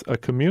trainings, a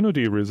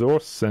community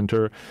resource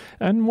center,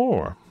 and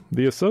more.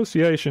 The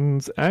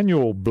association's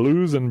annual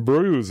Blues and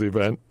Brews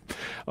event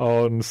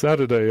on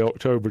Saturday,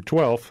 October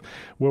 12th,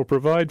 will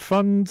provide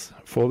funds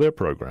for their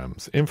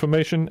programs.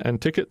 Information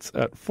and tickets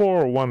at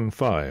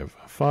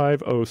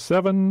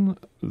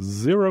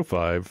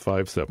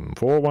 415-507-0557,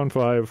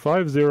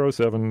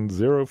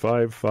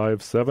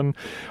 415-507-0557,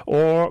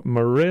 or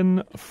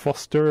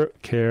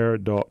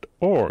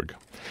marinfostercare.org.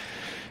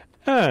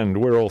 And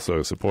we're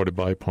also supported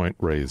by Point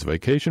Reyes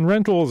Vacation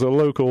Rentals, a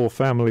local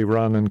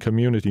family-run and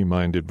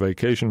community-minded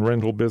vacation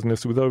rental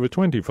business with over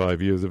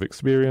 25 years of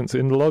experience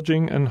in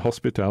lodging and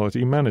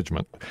hospitality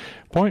management.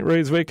 Point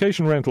Reyes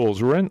Vacation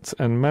Rentals rents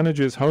and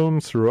manages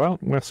homes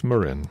throughout West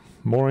Marin.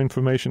 More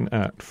information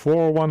at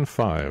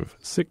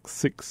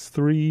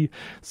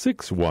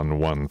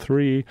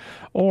 415-663-6113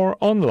 or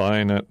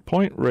online at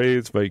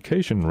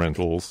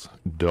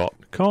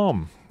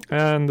pointreyesvacationrentals.com.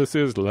 And this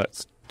is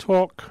Let's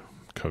Talk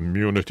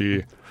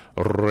Community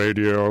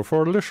Radio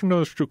for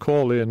listeners to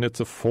call in.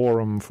 It's a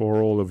forum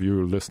for all of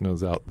you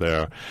listeners out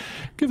there.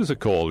 Give us a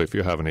call if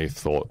you have any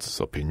thoughts,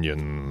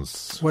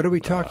 opinions. What are we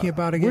talking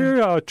about again? We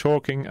are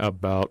talking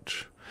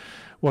about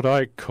what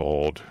I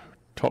called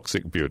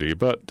toxic beauty,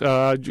 but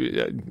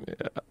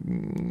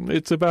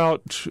it's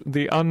about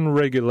the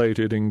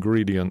unregulated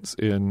ingredients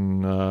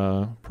in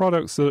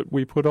products that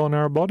we put on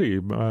our body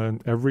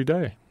every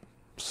day.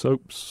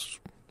 Soaps,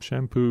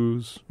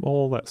 shampoos,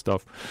 all that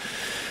stuff.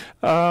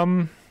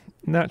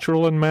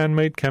 Natural and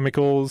man-made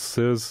chemicals.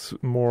 There's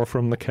more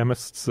from the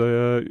chemists.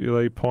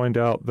 They point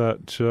out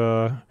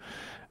that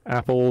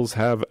apples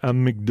have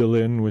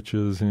amygdalin, which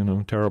is,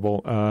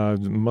 terrible.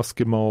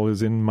 Muscimol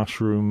is in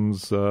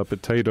mushrooms.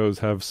 Potatoes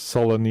have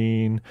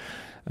solanine.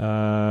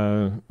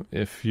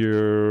 If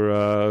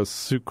you're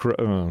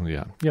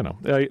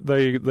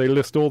they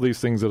list all these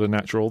things that are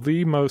natural.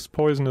 The most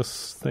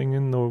poisonous thing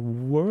in the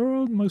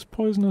world, most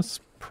poisonous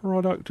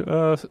product,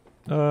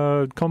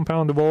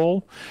 compound of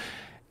all,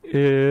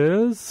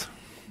 is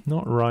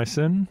not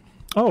ricin.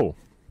 Oh,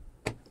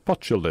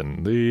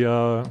 botulin.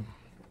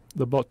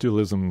 The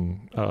botulism,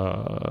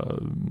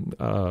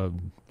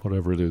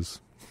 whatever it is.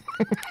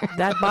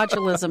 That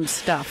botulism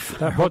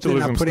stuff. I hope they're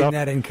not putting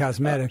that in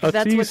cosmetics.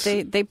 That's what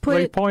they put.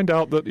 They point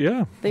out that,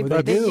 they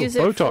use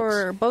it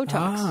for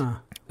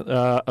Botox.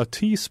 A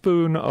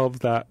teaspoon of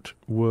that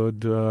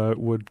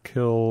would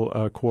kill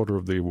a quarter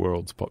of the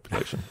world's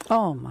population.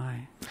 Oh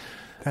my!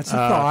 That's a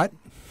thought.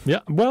 Yeah.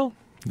 Well,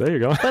 there you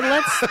go. But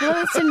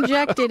let's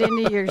inject it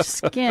into your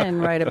skin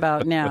right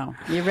about now.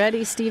 You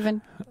ready,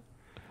 Stephen?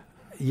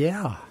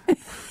 Yeah.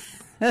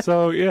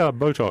 So,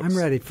 Botox. I'm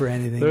ready for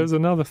anything. There's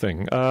another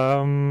thing.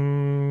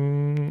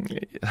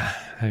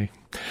 Hey,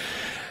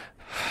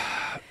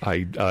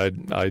 I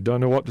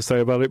don't know what to say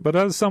about it, but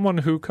as someone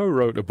who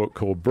co-wrote a book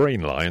called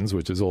Brain Lines,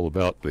 which is all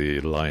about the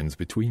lines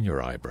between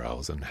your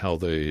eyebrows and how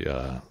they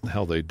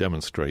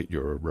demonstrate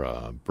your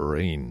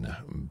brain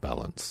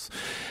balance,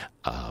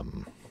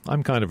 I'm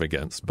kind of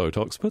against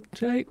Botox. But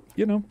hey,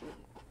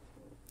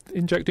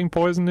 injecting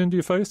poison into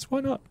your face,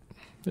 why not?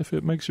 If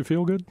it makes you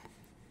feel good.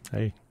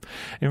 Hey,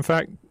 in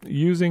fact,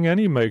 using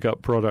any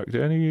makeup product,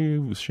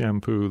 any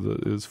shampoo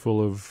that is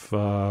full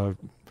of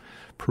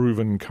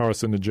proven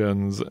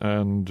carcinogens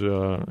and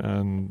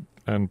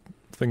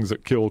things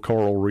that kill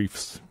coral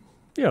reefs,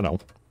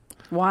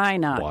 why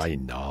not? Why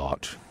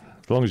not?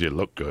 As long as you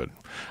look good.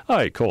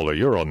 Hi, caller,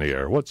 you're on the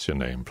air. What's your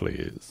name,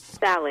 please?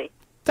 Sally.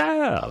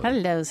 Sally.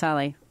 Hello,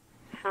 Sally.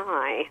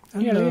 Hi.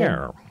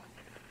 Hello.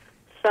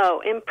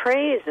 So, in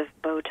praise of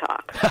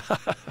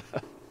Botox,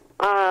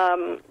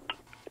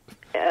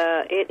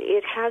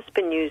 it has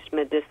been used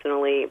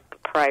medicinally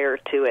prior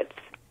to its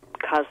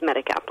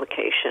cosmetic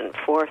application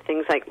for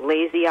things like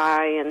lazy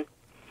eye and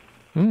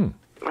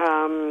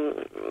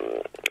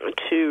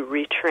to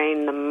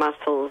retrain the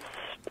muscles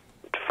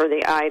for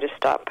the eye to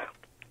stop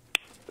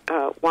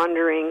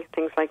wandering,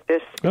 things like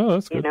this. Oh,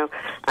 that's good.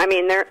 I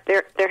mean, there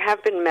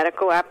have been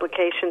medical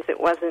applications. It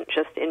wasn't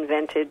just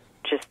invented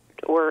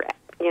or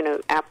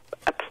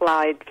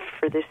applied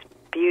for this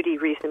beauty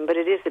reason, but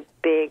it is a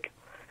big.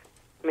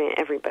 I mean,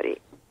 everybody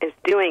is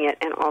doing it,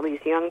 and all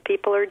these young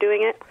people are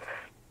doing it.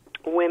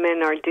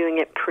 Women are doing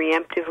it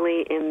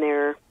preemptively in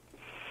their,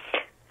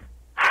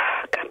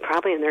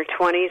 probably in their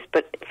 20s,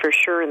 but for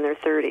sure in their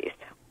 30s.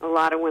 A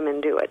lot of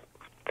women do it,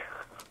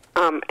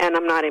 and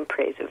I'm not in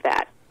praise of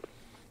that.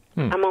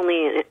 I'm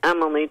only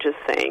just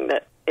saying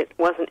that it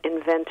wasn't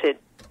invented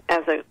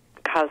as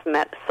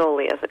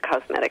solely as a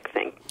cosmetic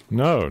thing.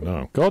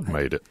 No, God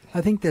made it. I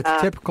think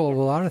that's typical of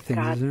a lot of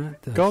things, isn't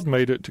it? God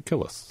made it to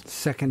kill us.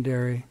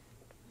 Secondary.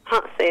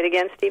 Say it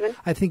again, Stephen?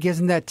 I think,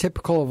 isn't that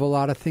typical of a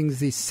lot of things,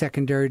 these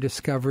secondary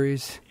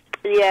discoveries?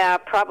 Yeah,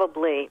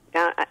 probably.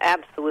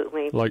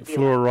 Absolutely. Like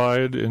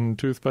fluoride in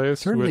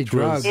toothpaste? Certainly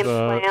drugs.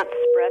 Implants,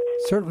 breath.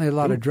 Certainly a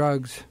lot of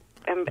drugs.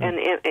 And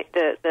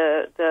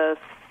the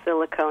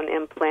silicone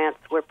implants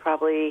were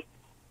probably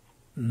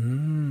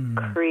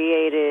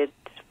created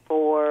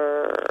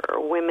for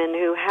women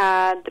who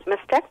had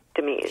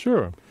mastectomies.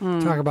 Sure.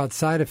 Talk about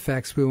side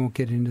effects. We won't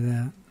get into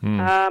that.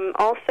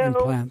 Also,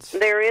 implants.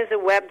 There is a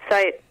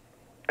website,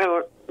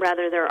 or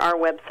rather there are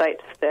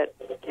websites that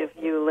give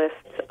you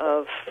lists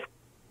of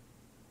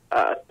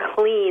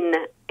clean,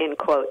 in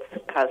quotes,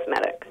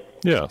 cosmetics.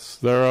 Yes,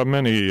 there are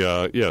many.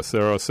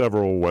 There are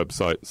several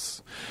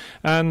websites,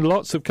 and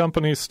lots of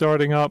companies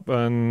starting up,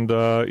 and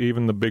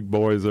even the big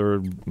boys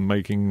are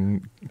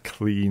making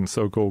clean,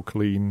 so-called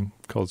clean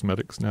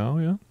cosmetics now.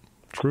 Yeah,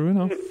 true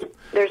enough.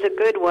 There's a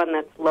good one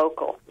that's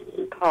local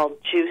called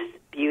Juice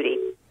Beauty.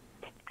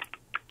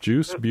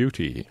 Juice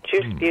Beauty.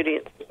 Juice Beauty.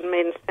 It's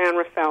made in San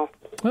Rafael.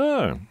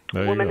 Ah,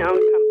 there you go. Woman-owned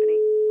company.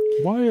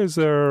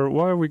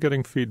 Why are we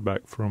getting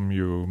feedback from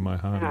you, my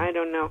honey? I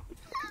don't know.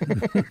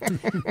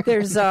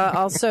 There's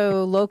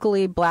also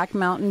locally Black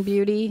Mountain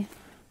Beauty.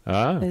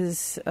 Ah,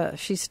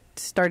 She's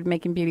started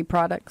making beauty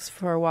products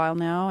for a while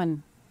now,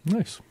 and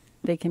nice.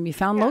 they can be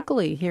found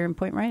locally here in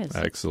Point Reyes.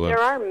 Excellent.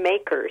 There are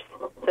makers,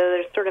 so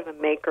there's sort of a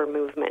maker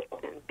movement,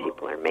 and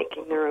people are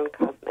making their own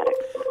cosmetics.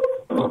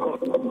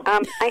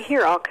 I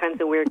hear all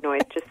kinds of weird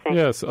noise. Just saying.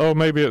 Yes. Oh,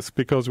 maybe it's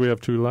because we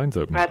have two lines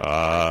open. That's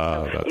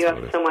you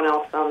have someone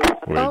else on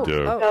that. We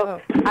do.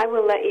 So I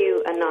will let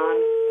you,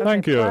 Anand.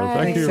 Thank you. Bye.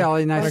 Thank you.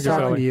 Sally. Nice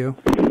talking to you.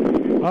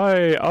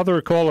 Hi,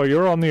 other caller.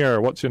 You're on the air.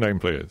 What's your name,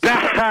 please?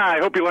 I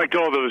hope you liked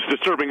all those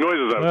disturbing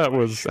noises. That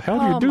was. How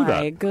do you do my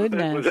that? It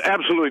goodness. was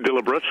absolutely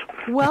deliberate.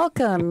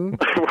 Welcome,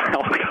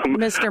 Welcome.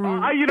 Mr.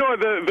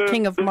 The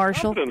King of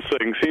Marshall. confidence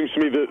thing seems to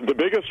me the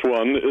biggest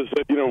one is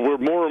that, we're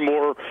more and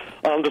more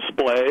on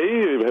display.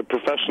 We have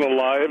professional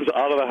lives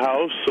out of the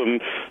house,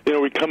 and,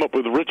 we come up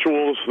with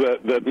rituals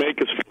that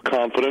make us feel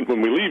confident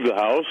when we leave the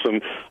house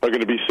and are going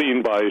to be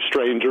seen by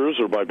strangers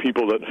or by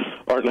people that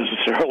aren't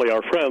necessarily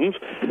our friends.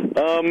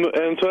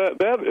 And so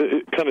that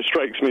kind of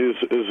strikes me as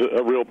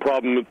a real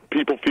problem.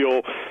 People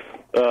feel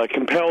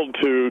compelled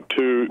to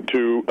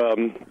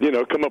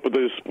come up with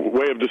this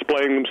way of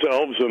displaying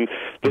themselves, and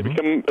they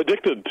become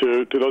addicted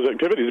to those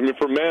activities. I mean,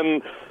 for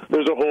men,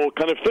 there's a whole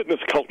kind of fitness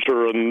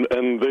culture, and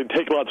they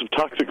take lots of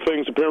toxic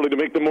things apparently to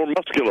make them more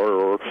muscular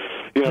or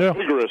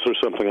vigorous or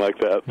something like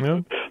that.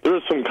 Yeah. There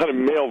is some kind of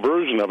male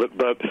version of it,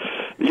 but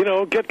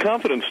get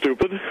confident,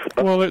 stupid.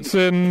 Well, it's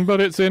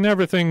in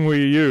everything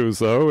we use,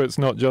 though. It's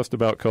not just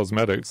about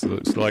cosmetics.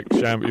 It's like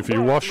if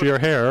you wash your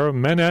hair,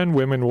 men and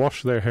women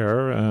wash their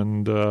hair,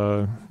 and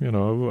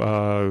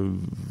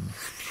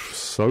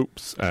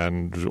soaps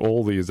and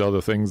all these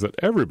other things that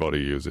everybody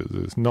uses.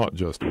 It's not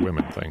just a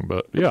women thing,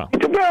 but yeah.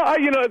 Well,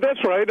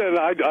 that's right. And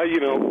I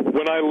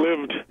when I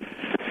lived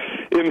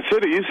in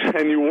cities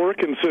and you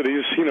work in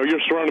cities,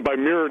 you're surrounded by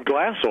mirrored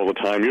glass all the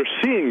time. You're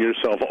seeing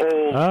yourself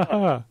all the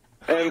time.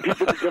 And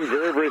people become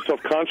very, very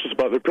self-conscious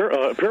about their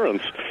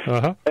appearance.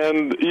 And,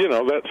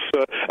 that's...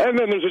 and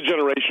then there's a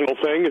generational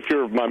thing. If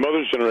you're my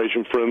mother's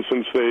generation, for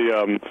instance, they,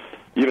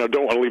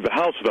 don't want to leave the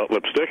house without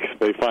lipstick.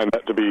 They find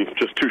that to be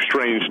just too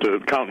strange to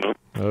countenance.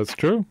 That's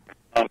true.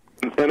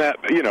 And that,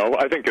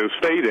 I think is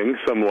fading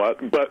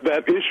somewhat. But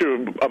that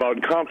issue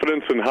about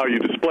confidence and how you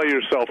display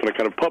yourself in a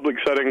kind of public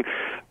setting is,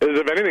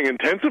 if anything,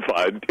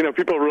 intensified.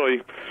 People are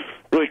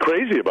really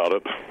crazy about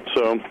it.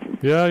 So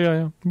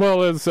yeah. Well,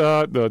 there's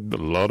a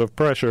lot of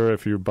pressure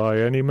if you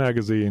buy any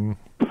magazine.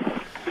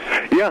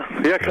 Yeah,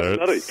 kind of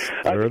nutty.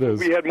 There it is.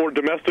 We had more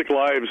domestic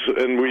lives,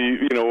 and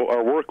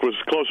our work was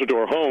closer to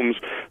our homes.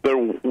 There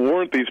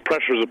weren't these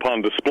pressures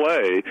upon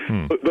display.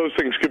 Those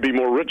things could be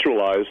more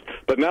ritualized.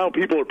 But now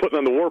people are putting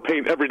on the war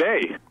paint every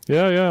day.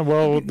 Yeah.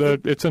 Well,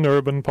 it's an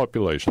urban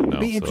population now.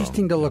 It'd be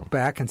interesting to look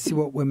back and see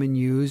what women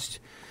used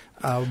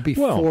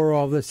before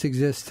all this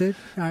existed.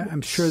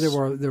 I'm sure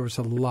there was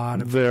a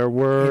lot of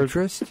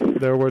interest.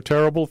 There were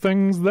terrible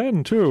things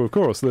then too. Of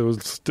course, there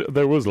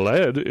was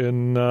lead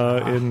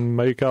in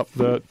makeup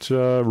that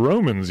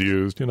Romans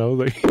used.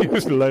 They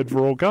used lead for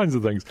all kinds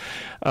of things.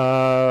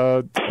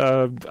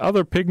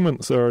 Other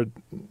pigments are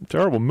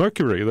terrible.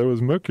 Mercury. There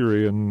was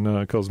mercury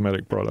in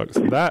cosmetic products.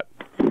 That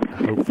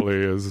hopefully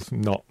is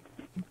not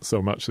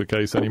so much the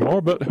case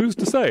anymore, but who's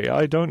to say?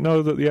 I don't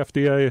know that the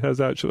FDA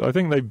has actually... I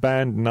think they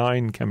banned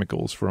 9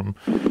 chemicals from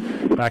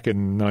back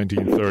in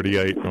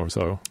 1938 or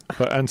so.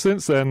 And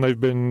since then, they've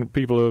been...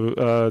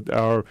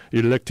 our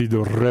elected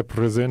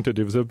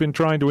representatives have been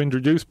trying to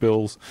introduce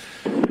bills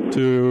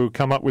to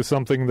come up with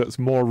something that's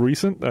more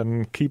recent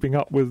and keeping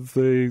up with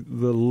the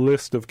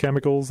list of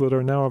chemicals that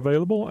are now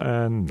available,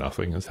 and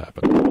nothing has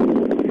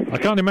happened. I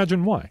can't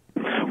imagine why.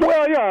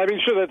 Well, yeah, I mean,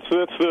 sure, that's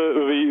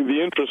the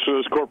interest of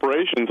those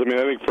corporations. I mean,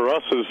 I think for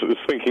us is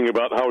thinking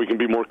about how we can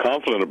be more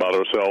confident about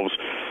ourselves,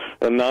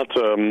 and not.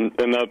 I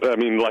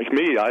mean, like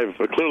me, I've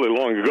clearly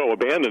long ago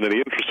abandoned any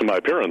interest in my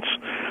appearance.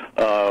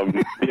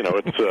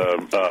 It's.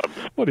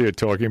 What are you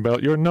talking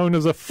about? You're known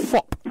as a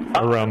fop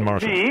around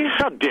Marshall.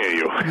 How dare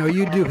you? No,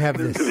 you do have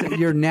this.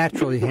 You're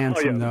naturally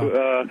handsome,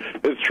 though.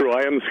 It's true.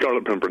 I am the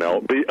Scarlet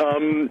Pimpernel.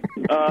 No,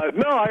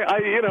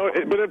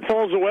 but it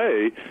falls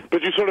away.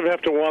 But you sort of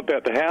have to want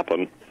that to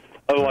happen.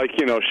 like,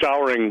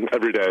 showering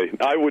every day.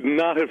 I would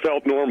not have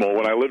felt normal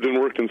when I lived and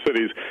worked in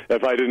cities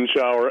if I didn't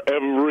shower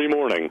every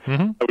morning.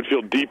 I would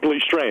feel deeply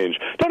strange.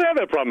 Don't have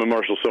that problem in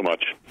Marshall so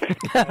much.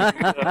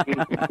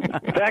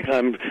 In fact,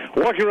 I'm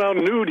walking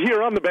around nude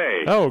here on the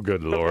bay. Oh,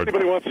 good Lord. If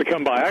anybody wants to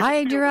come by.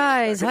 Hide your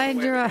eyes,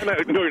 hide your eyes. No,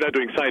 you're not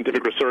doing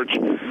scientific research.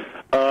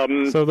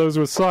 So those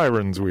were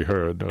sirens we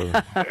heard.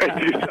 But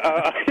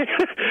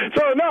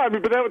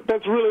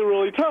that's really,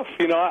 really tough.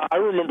 I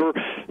remember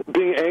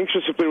being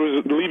anxious if there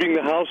was leaving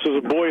the house as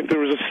a boy, if there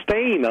was a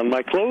stain on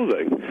my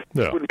clothing.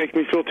 Yeah. It would make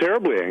me feel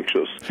terribly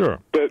anxious. Sure.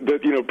 That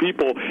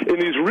people in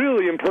these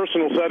really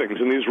impersonal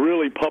settings, in these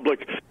really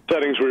public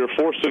settings where you're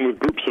forced in with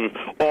groups of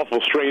awful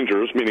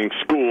strangers, meaning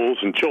schools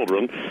and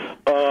children,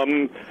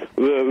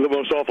 the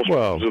most awful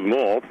strangers of them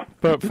all.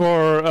 But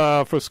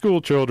for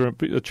school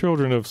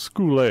children of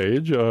school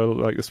age,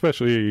 like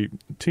especially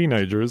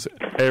teenagers,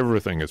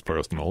 everything is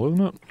personal,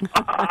 isn't it?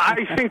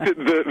 I think that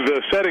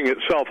the setting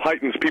itself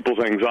heightens people's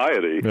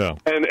anxiety. Yeah.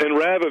 And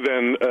rather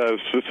than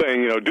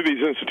saying, do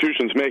these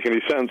institutions make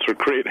any sense or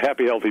create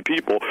happy, healthy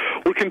people,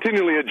 we're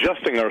continually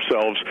adjusting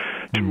ourselves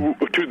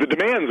to the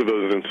demands of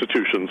those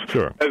institutions.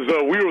 Sure. As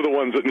though we were the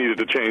ones that needed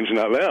to change,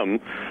 not them.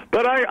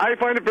 But I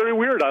find it very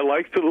weird. I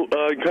like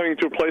coming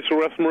to a place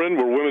where we're in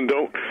where women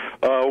don't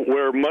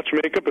wear much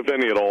makeup, if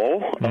any at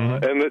all.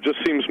 And it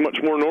just seems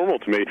much more normal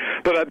to me.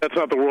 But that's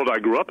not the world I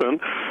grew up in.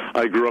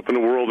 I grew up in a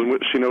world in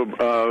which,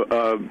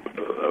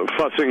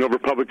 fussing over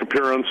public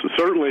appearance,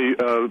 certainly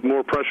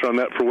more pressure on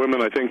that for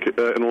women, I think,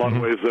 in a lot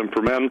of ways than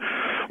for men,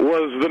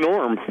 was the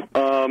norm.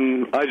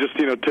 I just,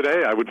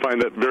 today I would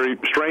find that very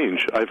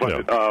strange. I find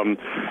it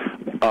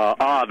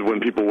odd when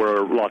people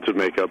wear lots of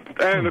makeup.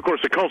 And, of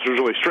course, the culture is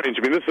really strange.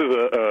 I mean, this is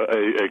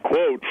a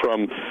quote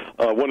from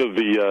one of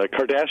the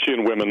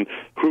Kardashian women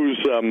whose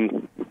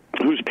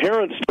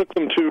parents took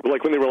them to,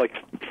 like, when they were, like,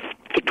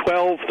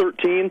 12,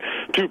 13,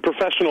 to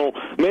professional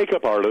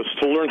makeup artists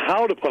to learn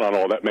how to put on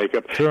all that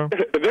makeup. Sure.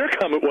 Their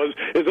comment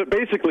is that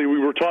basically we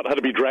were taught how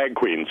to be drag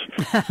queens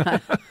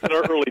in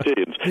our early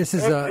teens. It's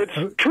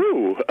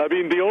true. I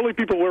mean, the only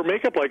people who wear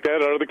makeup like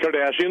that are the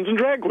Kardashians and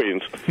drag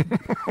queens.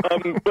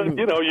 But,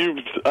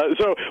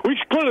 so we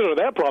clearly know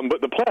that problem,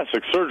 but the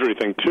plastic surgery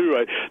thing,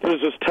 too.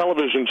 There's this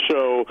television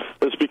show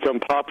that's become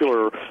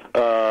popular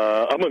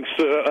amongst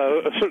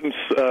a certain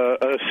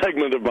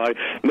segment of my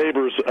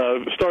neighbors,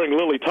 starring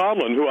Lily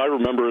Tomlin, who I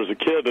remember as a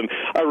kid, and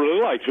I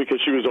really liked because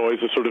she was always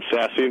a sort of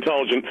sassy,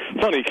 intelligent,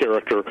 funny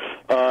character,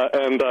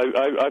 and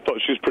I thought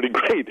she was pretty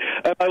great.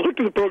 And I looked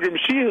at the program.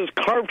 She has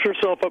carved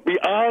herself up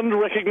beyond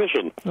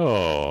recognition.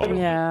 Oh,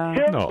 yeah.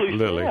 Terribly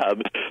Lily.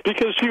 sad,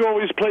 because she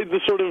always played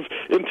the sort of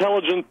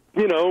intelligent,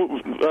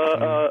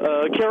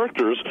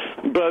 characters,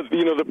 but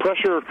the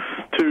pressure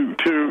to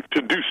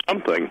do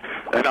something,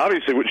 and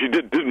obviously what she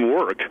didn't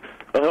work,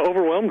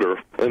 overwhelmed her,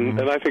 and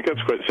I think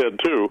that's quite sad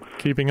too.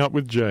 Keeping up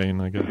with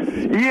Jane, I guess.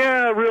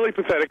 Yeah, really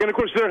pathetic. And of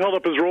course, they're held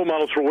up as role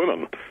models for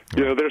women.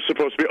 They're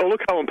supposed to be. Oh,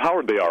 look how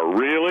empowered they are.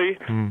 Really.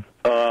 And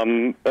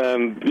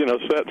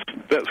so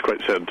that's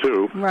quite sad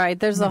too. Right.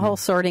 There's the whole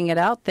sorting it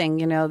out thing,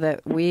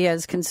 that we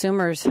as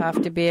consumers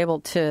have to be able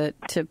to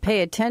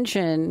pay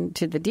attention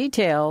to the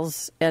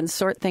details and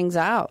sort things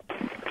out.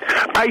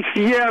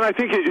 And I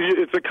think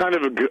it's a kind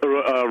of a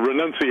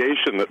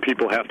renunciation that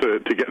people have to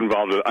get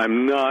involved in.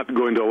 I'm not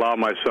going to allow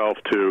myself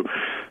to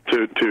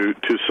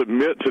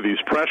submit to these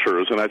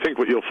pressures. And I think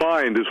what you'll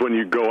find is when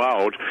you go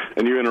out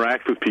and you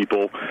interact with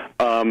people,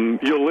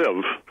 you'll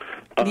live.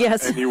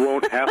 Yes. And you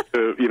won't have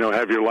to,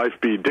 have your life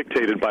be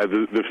dictated by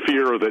the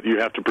fear that you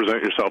have to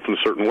present yourself in a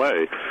certain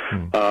way.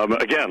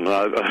 Again,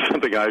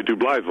 something I do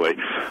blithely.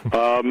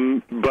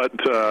 And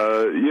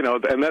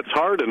that's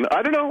hard. And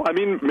I don't know. I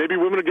mean, maybe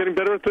women are getting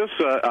better at this.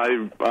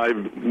 I've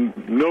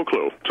no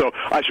clue. So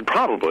I should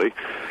probably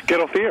get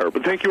off the air.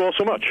 But thank you all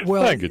so much.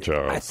 Well, thank you,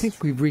 Charles. I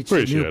think we've reached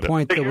a new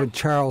point that when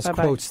Charles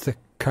Bye-bye. quotes the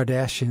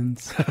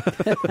Kardashians.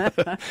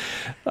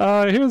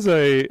 Here's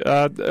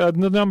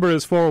the number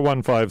is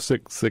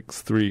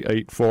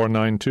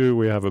 415-663-8492.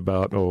 We have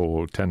about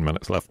 10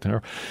 minutes left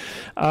here.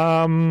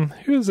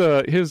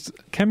 Here's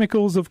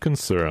chemicals of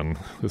concern.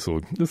 This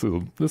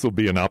will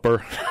be an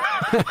upper.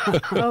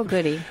 Oh,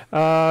 goody.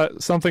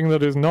 Something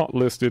that is not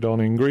listed on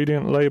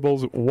ingredient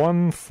labels: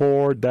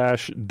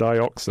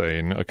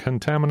 1,4-dioxane, a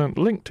contaminant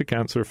linked to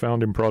cancer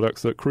found in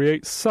products that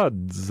create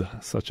suds,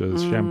 such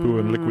as shampoo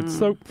and liquid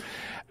soap.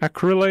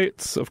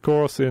 Acrylates, of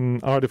course, in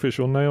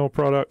artificial nail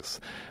products.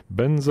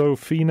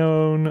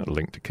 Benzophenone,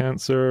 linked to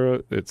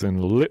cancer. It's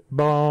in lip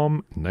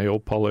balm, nail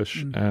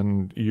polish,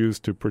 and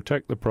used to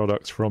protect the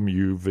products from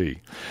UV.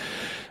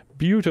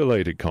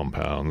 Butylated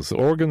compounds,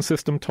 organ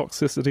system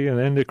toxicity and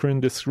endocrine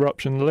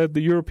disruption led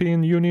the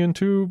European Union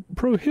to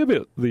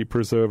prohibit the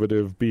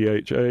preservative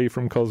BHA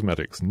from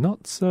cosmetics.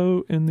 Not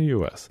so in the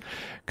US.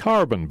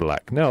 Carbon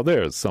black. Now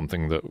there's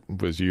something that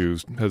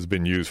has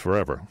been used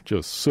forever.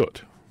 Just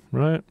soot,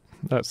 right?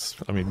 To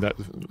make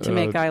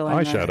eyeliner.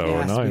 Right?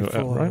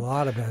 Right? A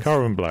lot of it.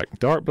 Carbon black.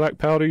 Dark black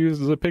powder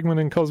used as a pigment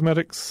in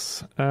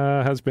cosmetics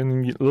has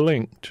been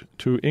linked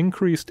to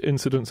increased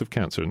incidence of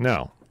cancer.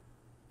 Now,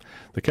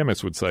 The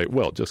chemist would say,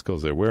 well, just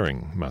because they're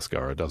wearing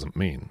mascara doesn't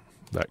mean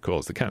that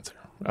caused the cancer.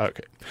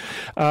 Okay.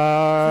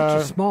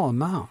 Such a small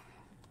amount.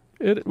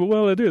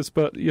 It is,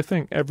 but you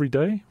think every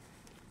day?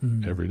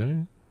 Every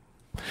day?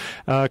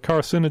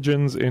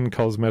 Carcinogens in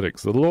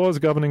cosmetics. The laws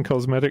governing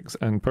cosmetics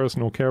and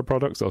personal care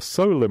products are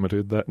so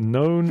limited that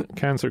known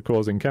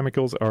cancer-causing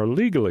chemicals are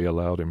legally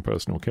allowed in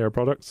personal care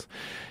products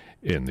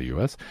in the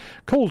U.S.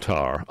 Coal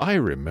tar. I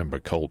remember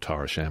coal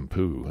tar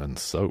shampoo and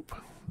soap.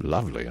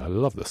 Lovely. I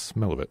love the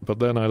smell of it. But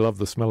then I love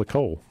the smell of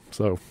coal.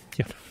 So,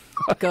 yeah.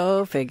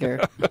 Go figure.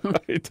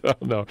 I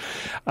don't know.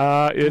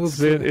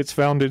 It's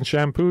found in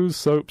shampoos,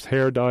 soaps,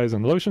 hair dyes,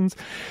 and lotions.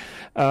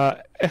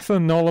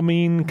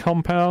 Ethanolamine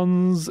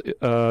compounds,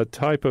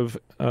 type of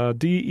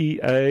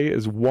DEA,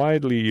 is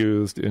widely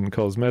used in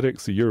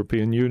cosmetics. The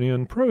European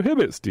Union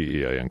prohibits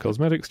DEA in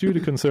cosmetics due to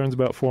concerns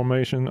about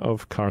formation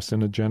of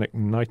carcinogenic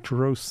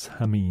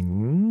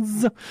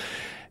nitrosamines.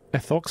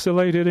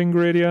 Ethoxylated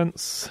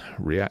ingredients,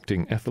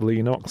 reacting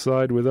ethylene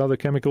oxide with other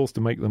chemicals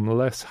to make them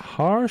less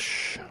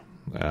harsh.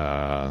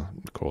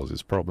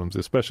 Causes problems,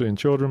 especially in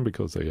children,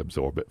 because they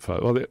absorb it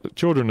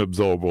children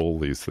absorb all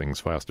these things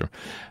faster.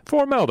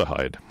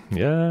 Formaldehyde,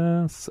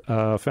 yes,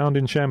 found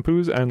in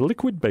shampoos and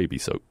liquid baby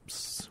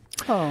soaps.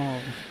 Oh.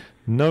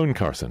 Known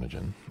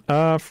carcinogen.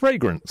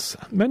 Fragrance.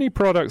 Many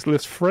products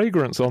list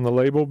fragrance on the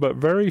label, but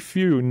very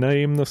few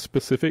name the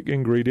specific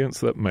ingredients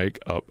that make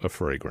up a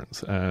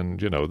fragrance. And,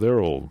 there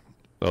are all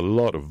a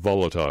lot of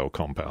volatile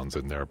compounds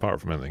in there,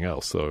 apart from anything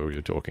else. So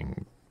you're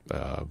talking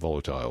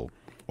volatile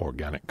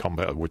organic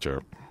compounds, which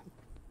are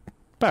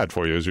bad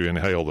for you as you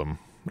inhale them.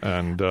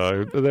 And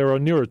there are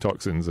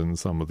neurotoxins in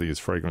some of these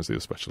fragrances,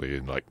 especially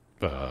in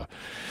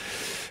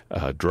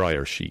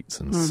dryer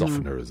sheets and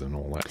softeners and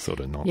all that sort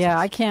of nonsense. Yeah,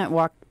 I can't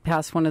walk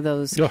past one of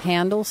those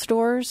candle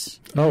stores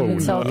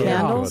that sell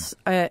candles.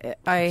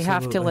 I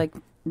have to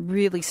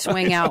really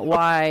swing out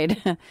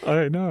wide.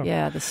 I know.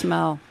 Yeah, the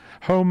smell.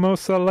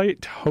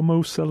 Homosalate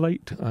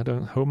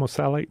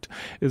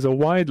is a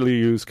widely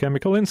used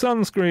chemical in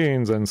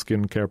sunscreens and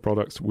skincare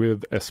products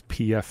with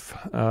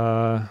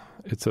SPF.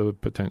 It's a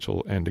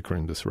potential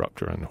endocrine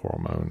disruptor and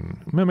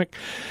hormone mimic.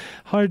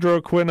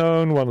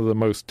 Hydroquinone, one of the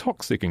most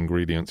toxic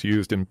ingredients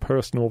used in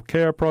personal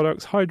care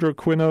products.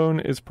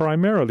 Hydroquinone is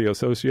primarily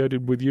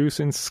associated with use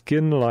in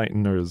skin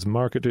lighteners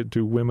marketed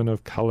to women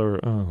of color.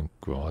 Oh,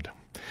 God.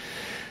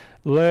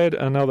 Lead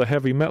and other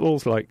heavy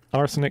metals like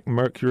arsenic,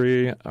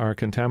 mercury are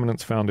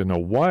contaminants found in a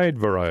wide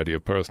variety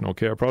of personal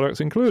care products,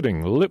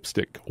 including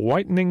lipstick,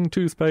 whitening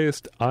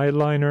toothpaste,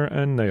 eyeliner,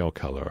 and nail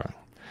color.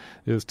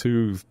 There's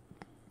two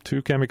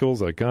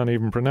chemicals I can't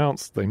even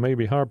pronounce. They may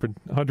be hard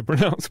to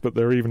pronounce, but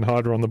they're even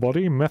harder on the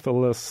body.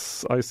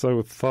 Methylus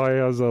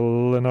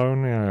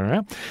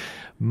isothiazolinone.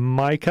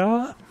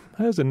 Mica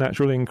has a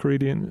natural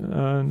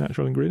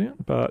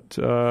ingredient, but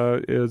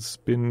it's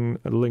been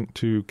linked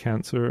to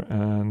cancer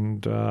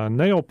and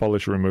nail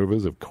polish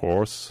removers, of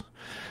course,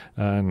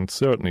 and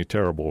certainly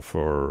terrible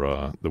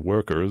for the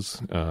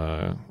workers,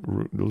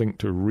 linked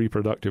to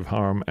reproductive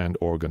harm and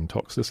organ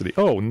toxicity.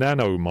 Oh,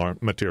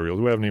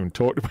 nanomaterials. We haven't even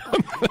talked about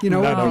that. It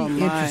would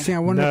be interesting. I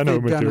wonder if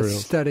they've done a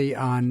study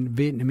on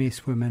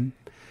Vietnamese women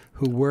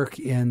who work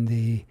in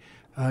the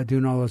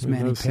doing all those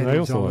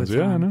mani-pedis all the time.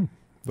 Yeah, I know.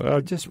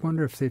 I just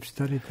wonder if they've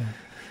studied that.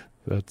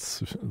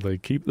 They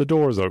keep the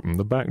doors open,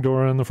 the back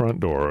door and the front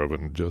door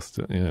open.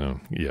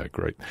 Yeah,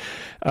 great.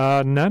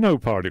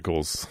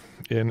 Nanoparticles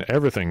in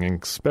everything,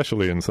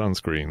 especially in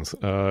sunscreens,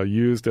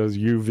 used as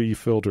UV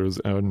filters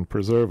and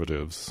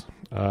preservatives.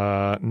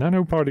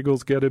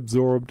 Nanoparticles get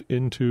absorbed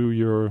into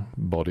your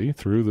body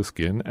through the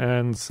skin,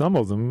 and some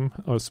of them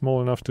are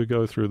small enough to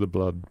go through the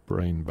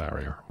blood-brain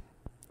barrier.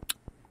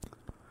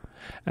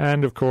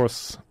 And, of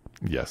course,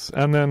 yes.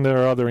 And then there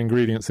are other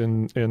ingredients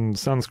in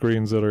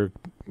sunscreens that are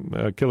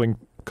killing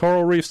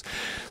coral reefs.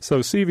 So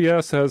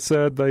CVS has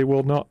said they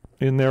will not,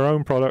 in their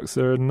own products,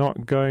 they're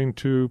not going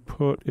to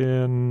put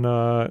in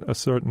a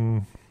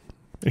certain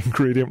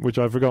ingredient, which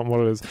I've forgotten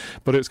what it is,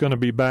 but it's going to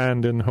be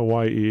banned in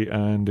Hawaii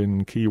and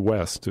in Key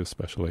West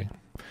especially,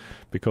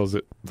 because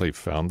they've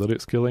found that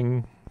it's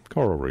killing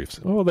coral reefs.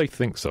 Oh, they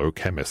think so.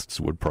 Chemists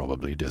would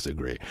probably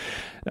disagree.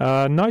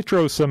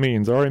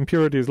 Nitrosamines are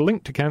impurities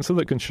linked to cancer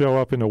that can show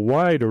up in a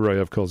wide array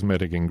of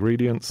cosmetic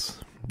ingredients,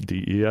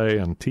 DEA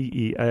and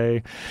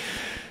TEA.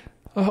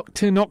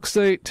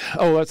 Octinoxate.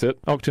 Oh, that's it.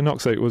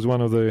 Octinoxate was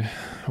one of the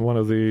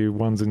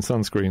ones in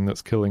sunscreen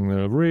that's killing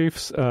the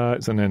reefs.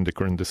 It's an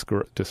endocrine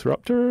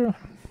disruptor.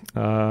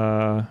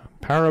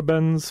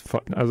 Parabens.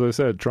 As I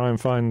said, try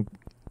and find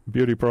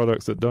beauty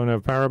products that don't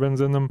have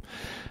parabens in them.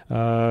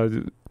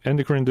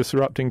 Endocrine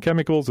disrupting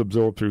chemicals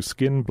absorbed through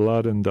skin,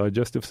 blood, and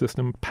digestive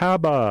system.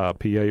 PABA,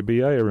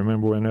 P-A-B-A.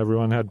 Remember when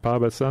everyone had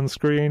PABA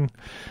sunscreen?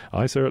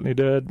 I certainly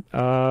did.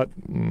 Not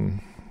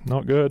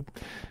good.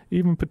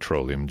 Even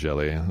petroleum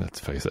jelly, let's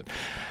face it.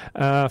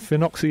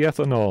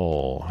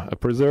 Phenoxyethanol, a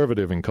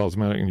preservative in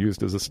cosmetic and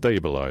used as a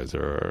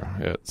stabilizer.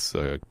 It's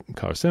a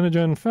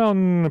carcinogen.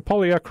 Found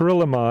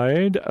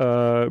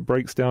polyacrylamide,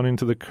 breaks down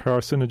into the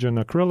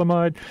carcinogen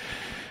acrylamide.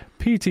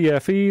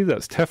 PTFE,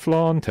 that's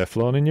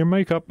Teflon in your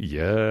makeup,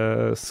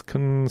 yes,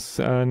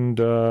 and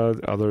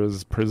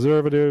others,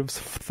 preservatives,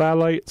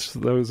 phthalates,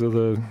 those are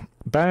the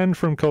banned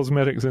from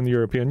cosmetics in the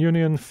European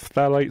Union.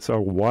 Phthalates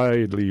are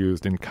widely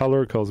used in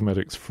color,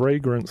 cosmetics,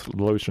 fragrance,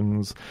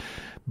 lotions,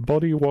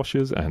 body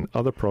washes, and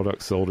other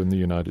products sold in the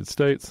United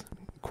States.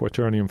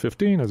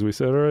 Quaternium-15, as we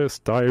said earlier,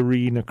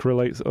 styrene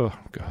acrylates,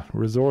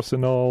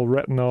 resorcinol,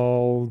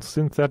 retinol,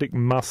 synthetic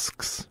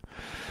musks,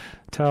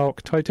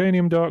 talc,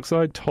 titanium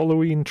dioxide,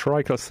 toluene,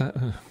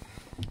 triclosan.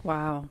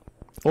 Wow.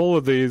 All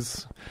of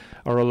these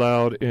are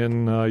allowed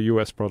in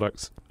U.S.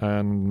 products,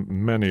 and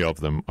many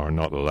of them are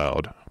not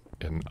allowed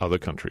in other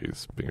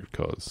countries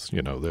because,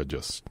 they're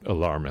just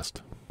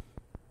alarmist.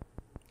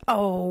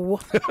 Oh.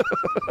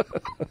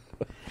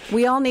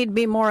 We all need to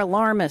be more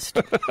alarmist.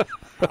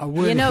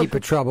 We're in a heap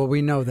of trouble.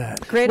 We know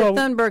that. Greta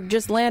Thunberg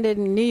just landed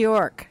in New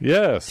York.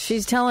 Yes.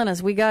 She's telling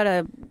us we got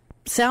to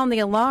sound the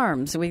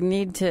alarms. We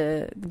need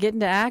to get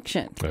into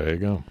action. There you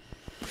go.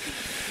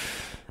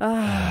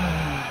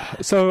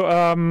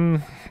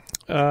 So,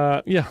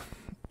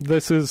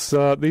 this is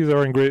these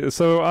are ingredients.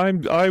 So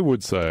I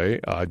would say,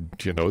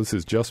 this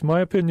is just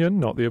my opinion,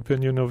 not the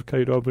opinion of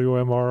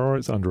KWMR or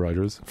its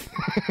underwriters.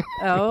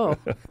 Oh,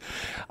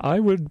 I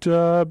would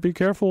be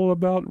careful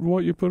about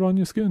what you put on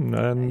your skin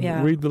and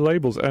read the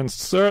labels, and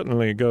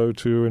certainly go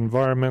to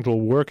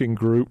Environmental Working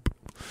Group.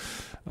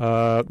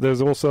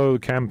 There's also a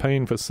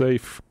Campaign for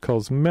Safe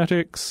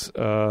Cosmetics.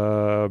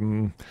 There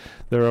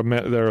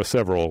are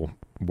several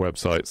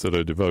websites that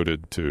are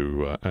devoted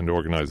to, and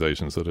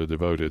organizations that are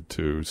devoted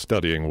to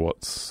studying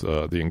what's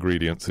the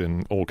ingredients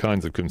in all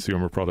kinds of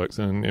consumer products.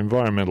 And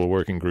Environmental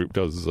Working Group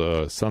does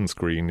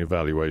sunscreen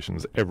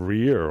evaluations every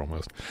year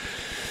almost.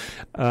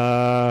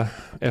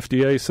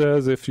 FDA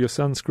says if your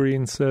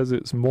sunscreen says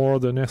it's more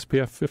than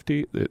SPF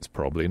 50, it's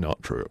probably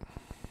not true.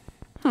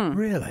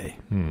 Really?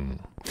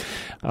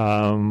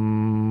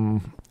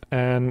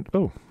 And,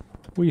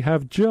 we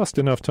have just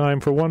enough time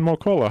for one more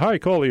caller. Hi,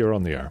 caller, you're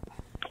on the air.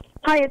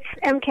 Hi, it's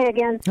MK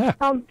again.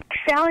 Ah.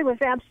 Sally was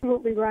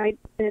absolutely right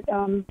that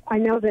I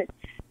know that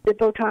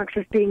Botox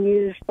is being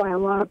used by a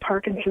lot of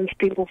Parkinson's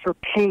people for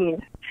pain,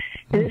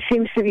 and it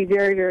seems to be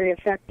very, very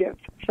effective.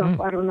 So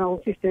I don't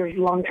know if there's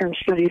long-term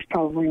studies,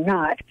 probably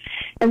not.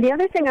 And the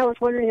other thing I was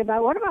wondering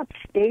about, what about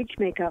stage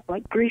makeup,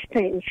 like grease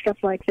paint and stuff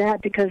like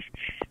that? Because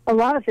a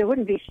lot of there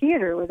wouldn't be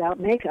theater without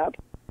makeup.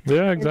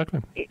 Yeah,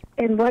 exactly.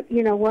 And what's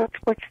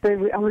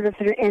the? I wonder if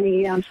there are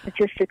any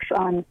statistics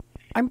on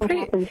what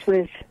happens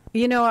with.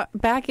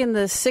 Back in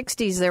the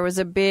 60s, there was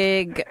a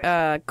big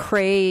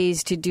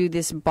craze to do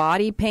this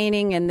body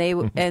painting, and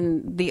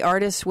and the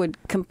artists would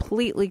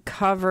completely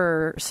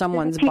cover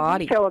someone's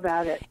body. Show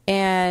about it.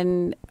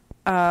 And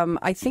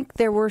I think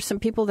there were some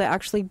people that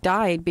actually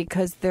died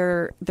because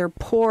their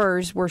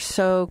pores were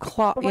so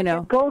clogged.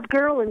 Like Gold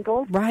Girl and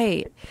Gold.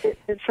 Right.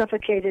 It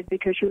suffocated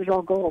because she was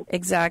all gold.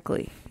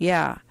 Exactly.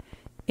 Yeah.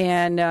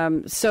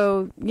 And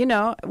so,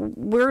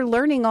 we're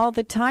learning all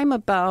the time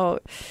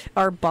about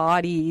our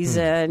bodies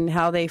and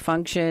how they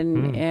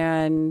function.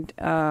 And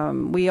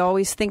we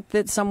always think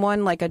that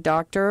someone like a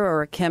doctor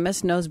or a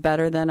chemist knows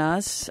better than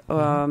us,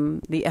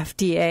 the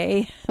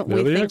FDA.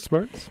 They're the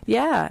experts.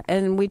 Yeah,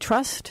 and we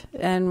trust,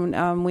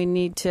 and we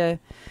need to,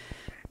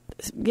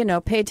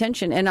 pay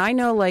attention. And I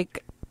know,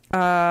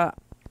 I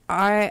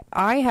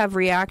have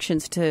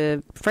reactions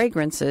to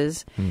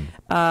fragrances,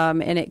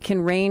 and it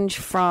can range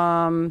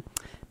from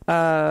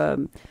a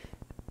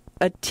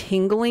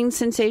tingling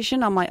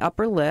sensation on my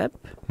upper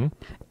lip.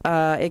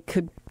 I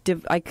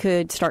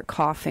could start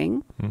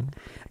coughing,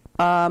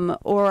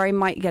 or I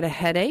might get a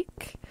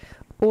headache,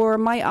 or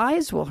my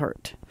eyes will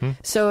hurt.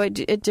 So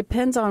it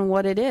depends on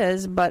what it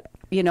is, but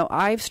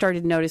I've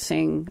started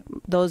noticing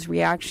those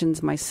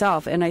reactions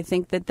myself, and I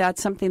think that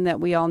that's something that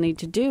we all need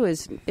to do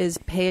is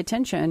pay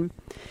attention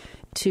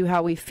to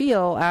how we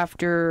feel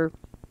after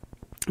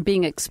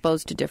being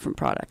exposed to different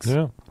products.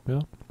 Yeah,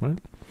 right.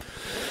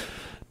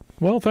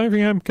 Well, thank you,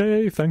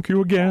 MK. Thank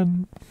you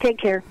again. Take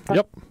care.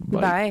 Yep.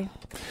 Bye.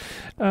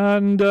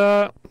 And,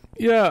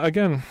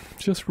 again,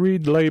 just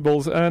read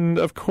labels. And,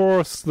 of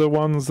course, the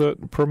ones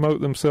that promote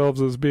themselves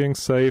as being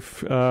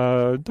safe,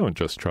 don't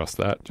just trust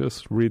that.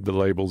 Just read the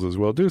labels as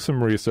well. Do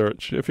some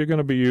research. If you're going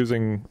to be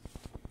using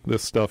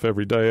this stuff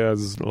every day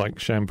as, like,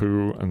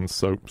 shampoo and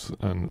soaps,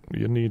 and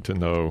you need to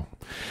know,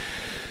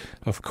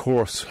 of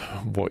course,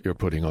 what you're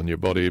putting on your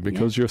body,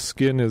 because your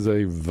skin is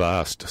a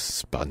vast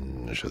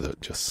sponge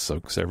that just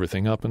soaks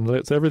everything up and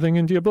lets everything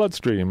into your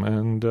bloodstream.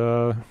 And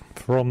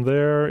from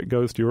there, it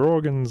goes to your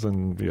organs,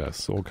 and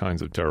yes, all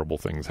kinds of terrible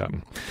things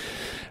happen.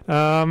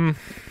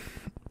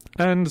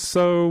 And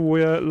so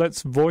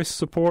let's voice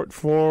support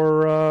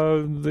for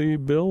the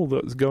bill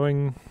that's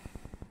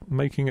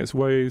making its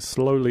way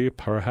slowly,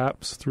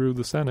 perhaps, through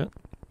the Senate.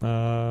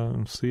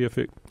 See if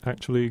it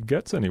actually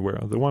gets anywhere.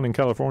 The one in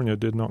California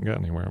did not get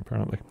anywhere,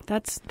 apparently.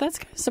 That's kind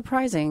of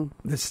surprising.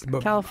 This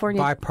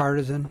California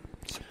bipartisan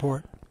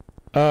support.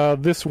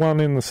 This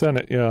one in the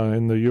Senate,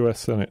 in the U.S.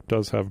 Senate,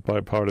 does have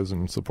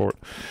bipartisan support,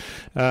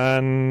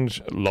 and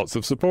lots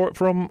of support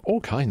from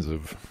all kinds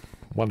of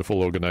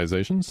wonderful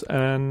organizations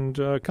and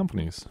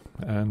companies.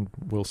 And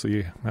we'll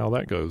see how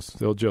that goes.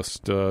 They'll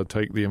just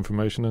take the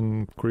information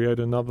and create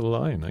another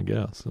line, I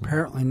guess.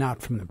 Apparently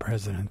not from the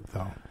president,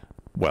 though.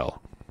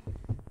 Well,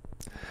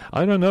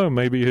 I don't know.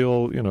 Maybe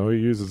he'll, he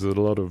uses a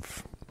lot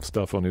of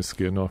stuff on his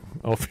skin,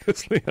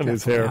 obviously, and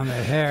his hair. On the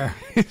hair.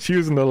 He's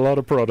using a lot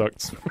of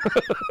products.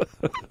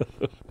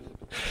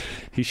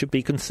 He should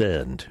be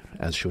concerned,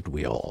 as should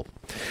we all.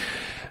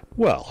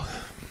 Well,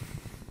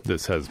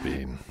 this has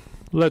been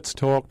Let's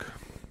Talk.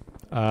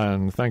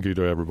 And thank you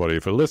to everybody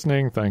for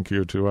listening. Thank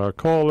you to our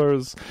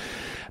callers.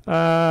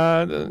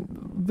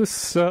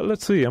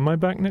 Let's see, am I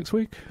back next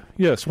week?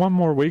 Yes, one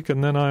more week,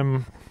 and then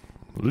I'm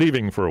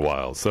leaving for a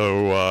while.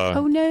 So,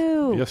 oh,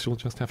 no. Yes, you'll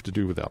just have to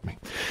do without me.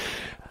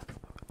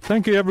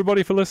 Thank you,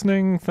 everybody, for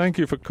listening. Thank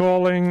you for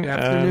calling. Good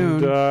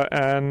afternoon.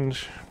 And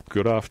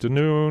good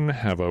afternoon.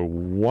 Have a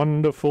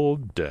wonderful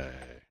day.